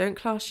 so they don't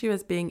class you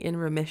as being in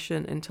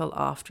remission until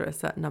after a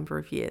certain number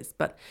of years.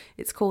 But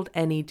it's called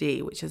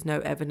NED, which is no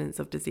evidence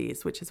of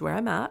disease, which is where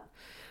I'm at.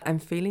 I'm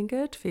feeling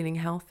good, feeling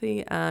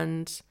healthy,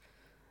 and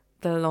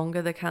the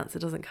longer the cancer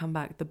doesn't come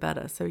back, the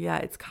better. So yeah,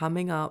 it's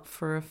coming up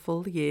for a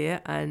full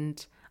year,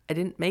 and I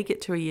didn't make it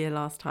to a year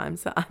last time.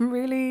 So I'm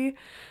really,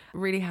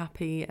 really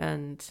happy,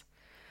 and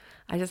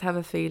I just have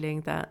a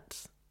feeling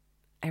that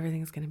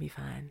everything's going to be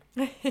fine.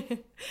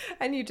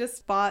 And you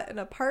just bought an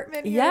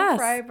apartment here Yes. in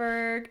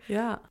Freiburg.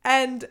 Yeah.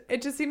 And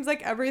it just seems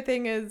like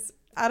everything is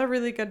at a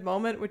really good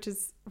moment, which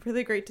is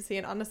really great to see,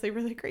 and honestly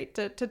really great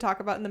to talk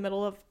about in the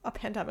middle of a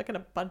pandemic and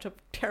a bunch of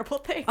terrible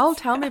things. Oh,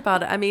 tell me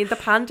about it. I mean, the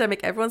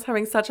pandemic, everyone's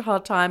having such a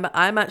hard time, but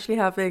I'm actually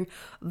having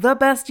the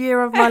best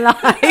year of my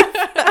life.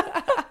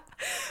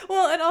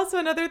 Well, and also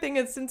another thing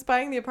is, since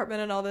buying the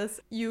apartment and all this,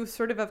 you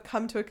sort of have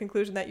come to a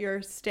conclusion that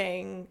you're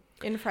staying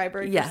in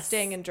Freiburg, Yes. you're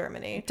staying in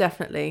Germany.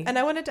 Definitely. And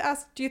I wanted to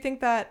ask, do you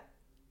think that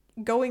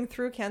going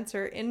through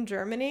cancer in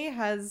Germany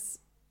has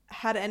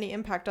had any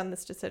impact on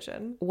this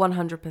decision?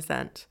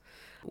 100%.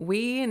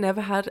 We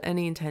never had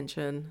any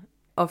intention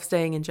of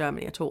staying in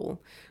Germany at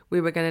all.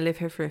 We were going to live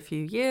here for a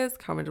few years.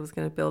 Conrad was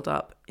going to build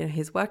up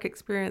his work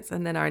experience,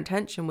 and then our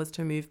intention was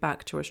to move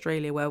back to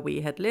Australia, where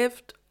we had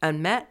lived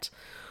and met,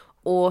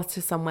 or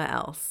to somewhere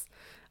else.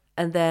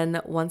 And then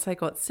once I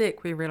got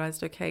sick, we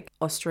realized, okay,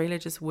 Australia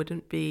just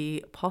wouldn't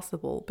be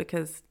possible,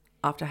 because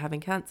after having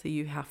cancer,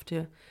 you have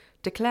to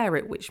declare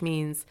it, which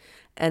means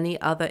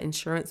any other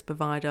insurance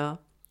provider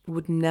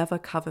would never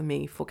cover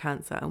me for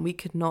cancer, and we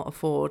could not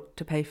afford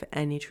to pay for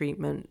any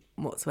treatment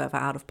whatsoever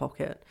out of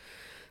pocket.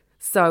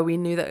 So we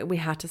knew that we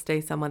had to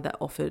stay somewhere that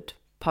offered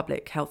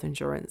public health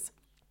insurance.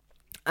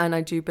 And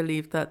I do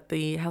believe that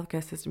the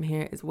healthcare system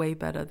here is way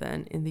better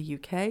than in the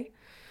UK.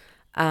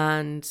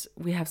 And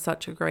we have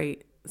such a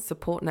great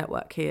support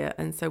network here.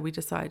 And so we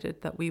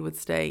decided that we would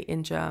stay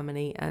in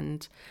Germany.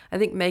 And I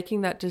think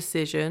making that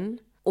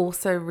decision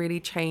also really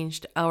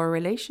changed our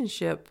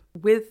relationship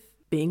with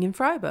being in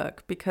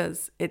Freiburg,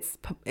 because it's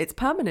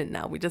permanent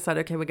now. We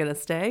decided, okay, we're going to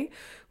stay.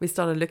 We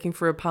started looking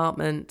for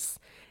apartments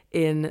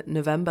in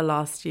November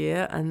last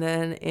year, and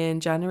then in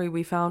January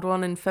we found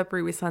one. In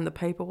February we signed the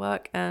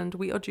paperwork, and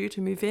we are due to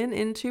move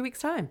in 2 weeks'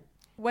 time.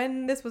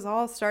 When this was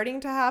all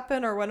starting to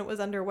happen, or when it was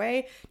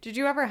underway, did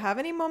you ever have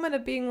any moment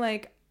of being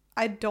like,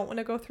 I don't want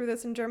to go through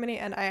this in Germany,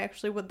 and I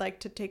actually would like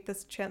to take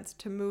this chance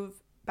to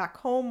move back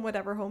home,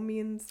 whatever home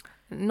means?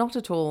 Not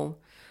at all.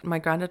 My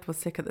granddad was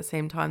sick at the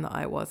same time that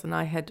I was, and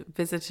I had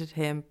visited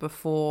him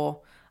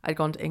before I'd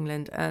gone to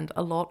England. And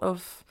a lot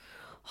of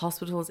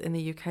hospitals in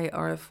the UK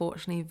are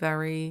unfortunately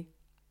very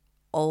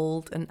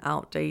old and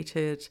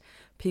outdated.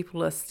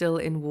 People are still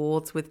in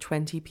wards with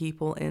 20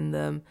 people in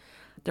them.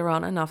 There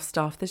aren't enough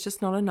staff. There's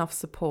just not enough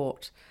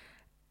support.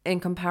 In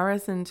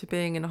comparison to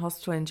being in a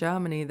hospital in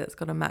Germany that's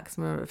got a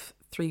maximum of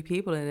 3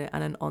 people in it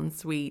and an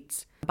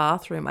ensuite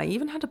bathroom. I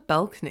even had a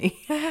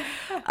balcony.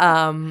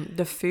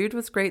 The food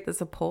was great. The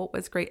support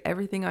was great.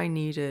 Everything I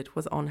needed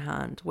was on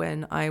hand.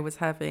 When I was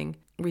having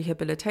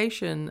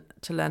rehabilitation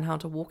to learn how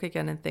to walk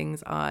again and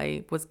things,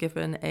 I was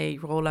given a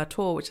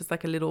rollator, which is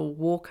like a little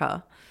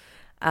walker.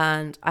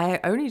 And I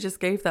only just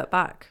gave that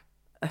back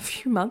a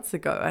few months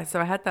ago. So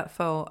I had that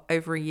for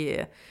over a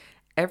year.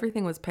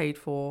 Everything was paid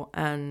for,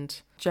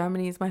 and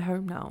Germany is my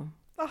home now.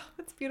 Oh,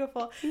 it's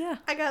beautiful. Yeah.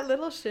 I got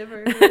little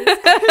shivers.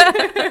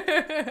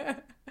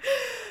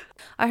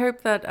 I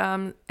hope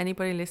that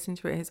anybody listening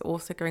to it is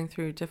also going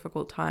through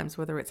difficult times,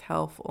 whether it's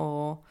health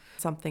or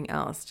something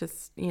else.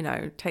 Just,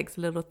 takes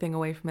a little thing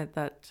away from it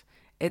that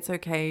it's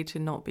okay to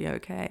not be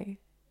okay.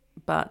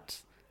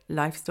 But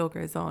life still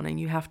goes on, and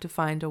you have to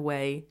find a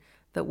way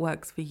that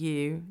works for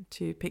you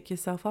to pick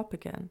yourself up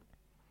again.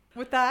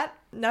 With that,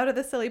 now to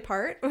the silly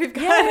part. We've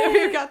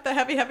got the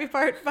heavy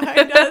part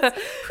behind us.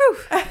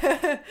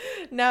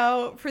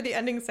 Now for the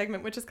ending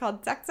segment, which is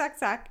called Zack, Zack,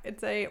 Zack.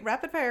 It's a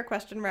rapid fire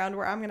question round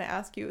where I'm going to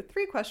ask you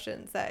 3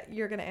 questions that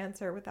you're going to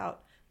answer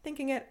without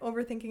thinking it,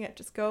 overthinking it.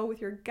 Just go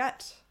with your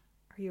gut.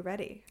 Are you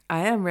ready? I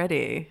am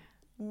ready.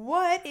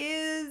 What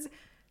is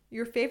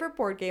your favorite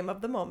board game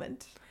of the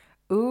moment?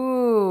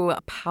 Ooh,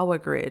 Power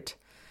Grid.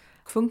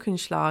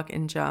 Funkenschlag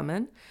in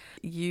German.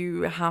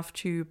 You have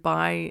to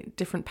buy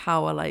different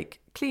power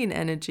like clean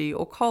energy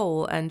or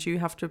coal, and you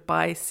have to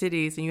buy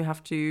cities and you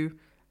have to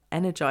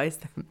energize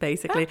them,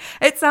 basically.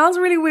 It sounds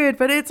really weird,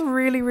 but it's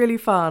really, really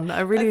fun.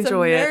 I really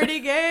enjoy it. It's a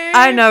nerdy game.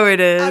 I know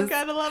it is. I'm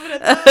kind of loving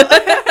it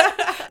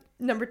though.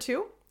 Number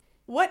 2,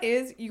 what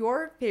is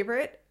your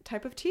favorite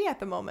type of tea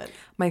at the moment?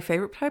 My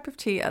favorite type of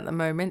tea at the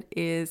moment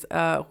is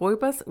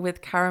rooibos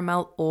with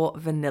caramel or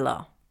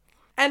vanilla.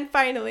 And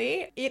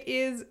finally, it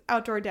is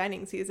outdoor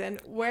dining season.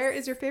 Where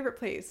is your favorite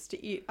place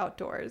to eat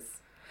outdoors?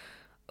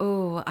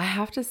 Oh, I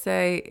have to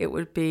say it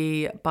would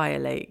be by a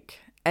lake.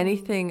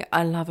 Anything,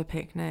 I love a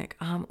picnic.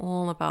 I'm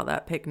all about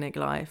that picnic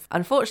life.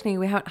 Unfortunately,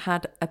 we haven't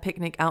had a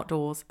picnic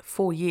outdoors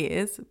for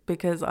years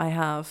because I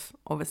have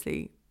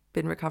obviously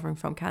been recovering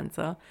from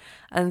cancer.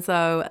 And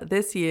so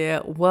this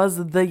year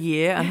was the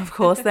year. And of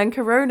course, then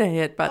Corona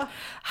hit. But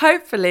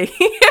hopefully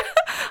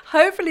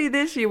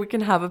this year we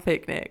can have a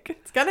picnic.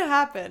 It's going to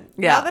happen.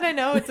 Yeah. Now that I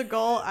know it's a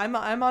goal, I'm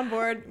on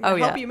board. I'll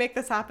help you make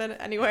this happen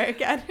anyway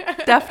again.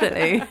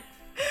 Definitely.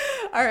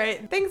 All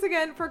right. Thanks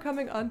again for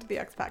coming on to the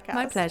Expat Cast.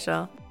 My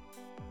pleasure.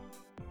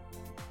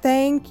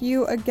 Thank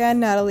you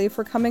again, Natalie,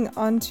 for coming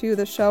onto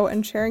the show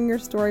and sharing your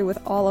story with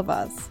all of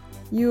us.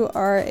 You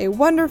are a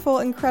wonderful,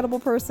 incredible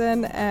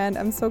person, and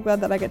I'm so glad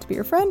that I get to be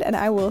your friend, and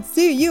I will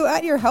see you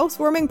at your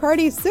housewarming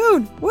party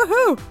soon.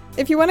 Woohoo!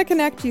 If you want to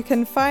connect, you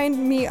can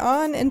find me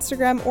on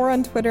Instagram or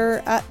on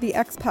Twitter at the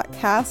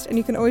ExpatCast, and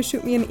you can always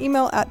shoot me an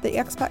email at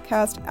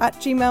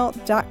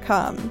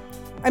theexpatcast@gmail.com.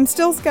 I'm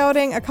still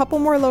scouting a couple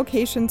more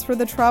locations for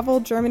the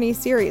Travel Germany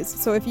series,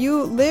 so if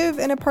you live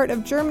in a part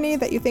of Germany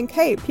that you think,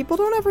 hey, people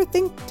don't ever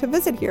think to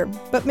visit here,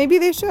 but maybe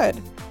they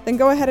should, then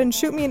go ahead and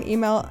shoot me an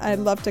email. I'd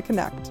love to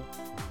connect.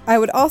 I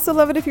would also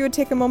love it if you would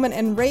take a moment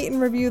and rate and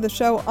review the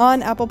show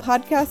on Apple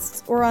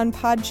Podcasts or on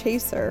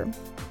Podchaser.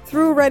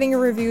 Through writing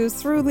your reviews,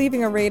 through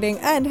leaving a rating,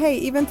 and hey,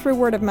 even through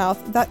word of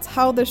mouth, that's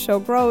how this show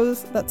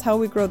grows. That's how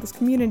we grow this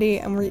community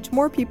and reach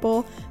more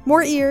people,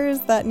 more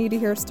ears that need to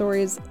hear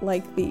stories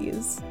like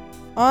these.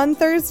 On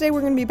Thursday,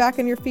 we're going to be back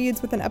in your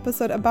feeds with an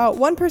episode about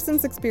one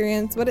person's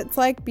experience, what it's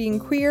like being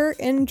queer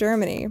in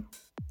Germany.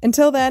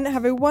 Until then,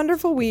 have a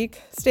wonderful week.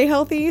 Stay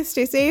healthy,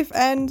 stay safe,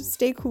 and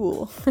stay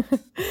cool.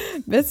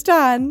 Bis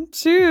dann.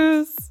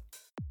 Tschüss.